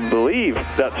firmly believe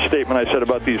that statement I said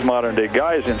about these modern-day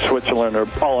guys in Switzerland or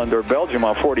Holland or Belgium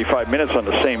on 45 minutes on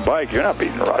the same bike. You're not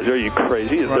beating Roger. Are you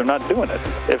crazy? They're not doing it.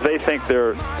 If they think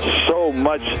they're so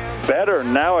much better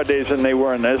nowadays than they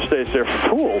were in those days, they're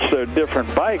fools. They're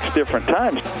different bikes, different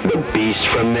times. The Beast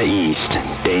from the East,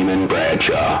 Damon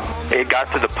Bradshaw. It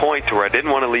got to the point where I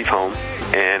didn't want to leave home,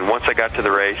 and once I got to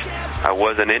the race, I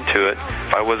wasn't into it.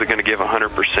 If I wasn't going to give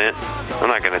 100%, I'm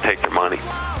not going to take their money.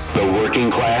 The working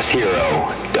class hero,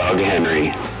 Doug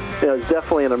Henry. It was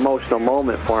definitely an emotional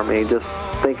moment for me, just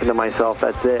thinking to myself,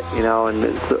 that's it, and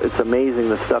it's amazing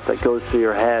the stuff that goes through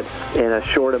your head in a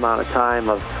short amount of time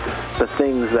of the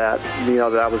things that,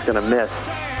 that I was going to miss.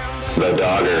 The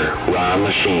Dogger, Ron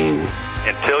Lachine.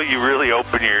 Until you really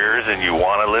open your ears and you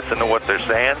want to listen to what they're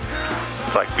saying,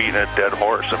 it's like beating a dead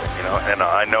horse. And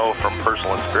I know from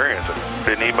personal experience,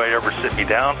 did anybody ever sit me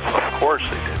down? Of course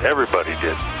they did. Everybody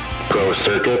did. Pro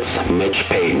Circuits, Mitch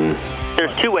Payton.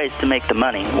 There's two ways to make the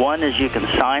money. One is you can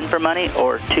sign for money,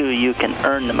 or two, you can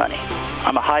earn the money.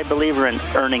 I'm a high believer in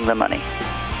earning the money.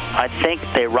 I think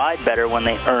they ride better when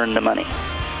they earn the money.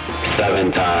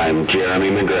 7-time Jeremy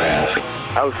McGrath.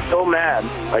 I was so mad,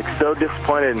 so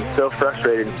disappointed and so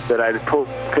frustrated that I pulled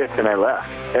picked and I left.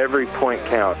 Every point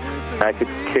counts. I could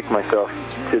kick myself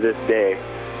to this day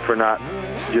for not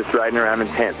just riding around in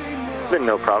tents. It's been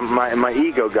no problem. My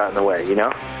ego got in the way,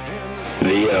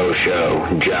 The O Show,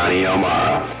 Johnny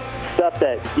O'Mara. Stuff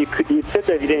that you'd sit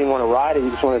there if you didn't even want to ride it, you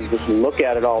just wanted to just look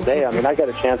at it all day. I mean, I got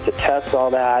a chance to test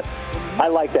all that. I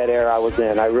like that era I was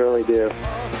in. I really do.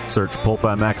 Search Pulp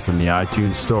MX in the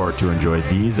iTunes store to enjoy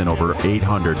these and over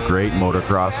 800 great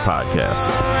motocross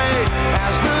podcasts.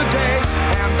 As the days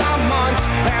and the months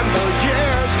and the years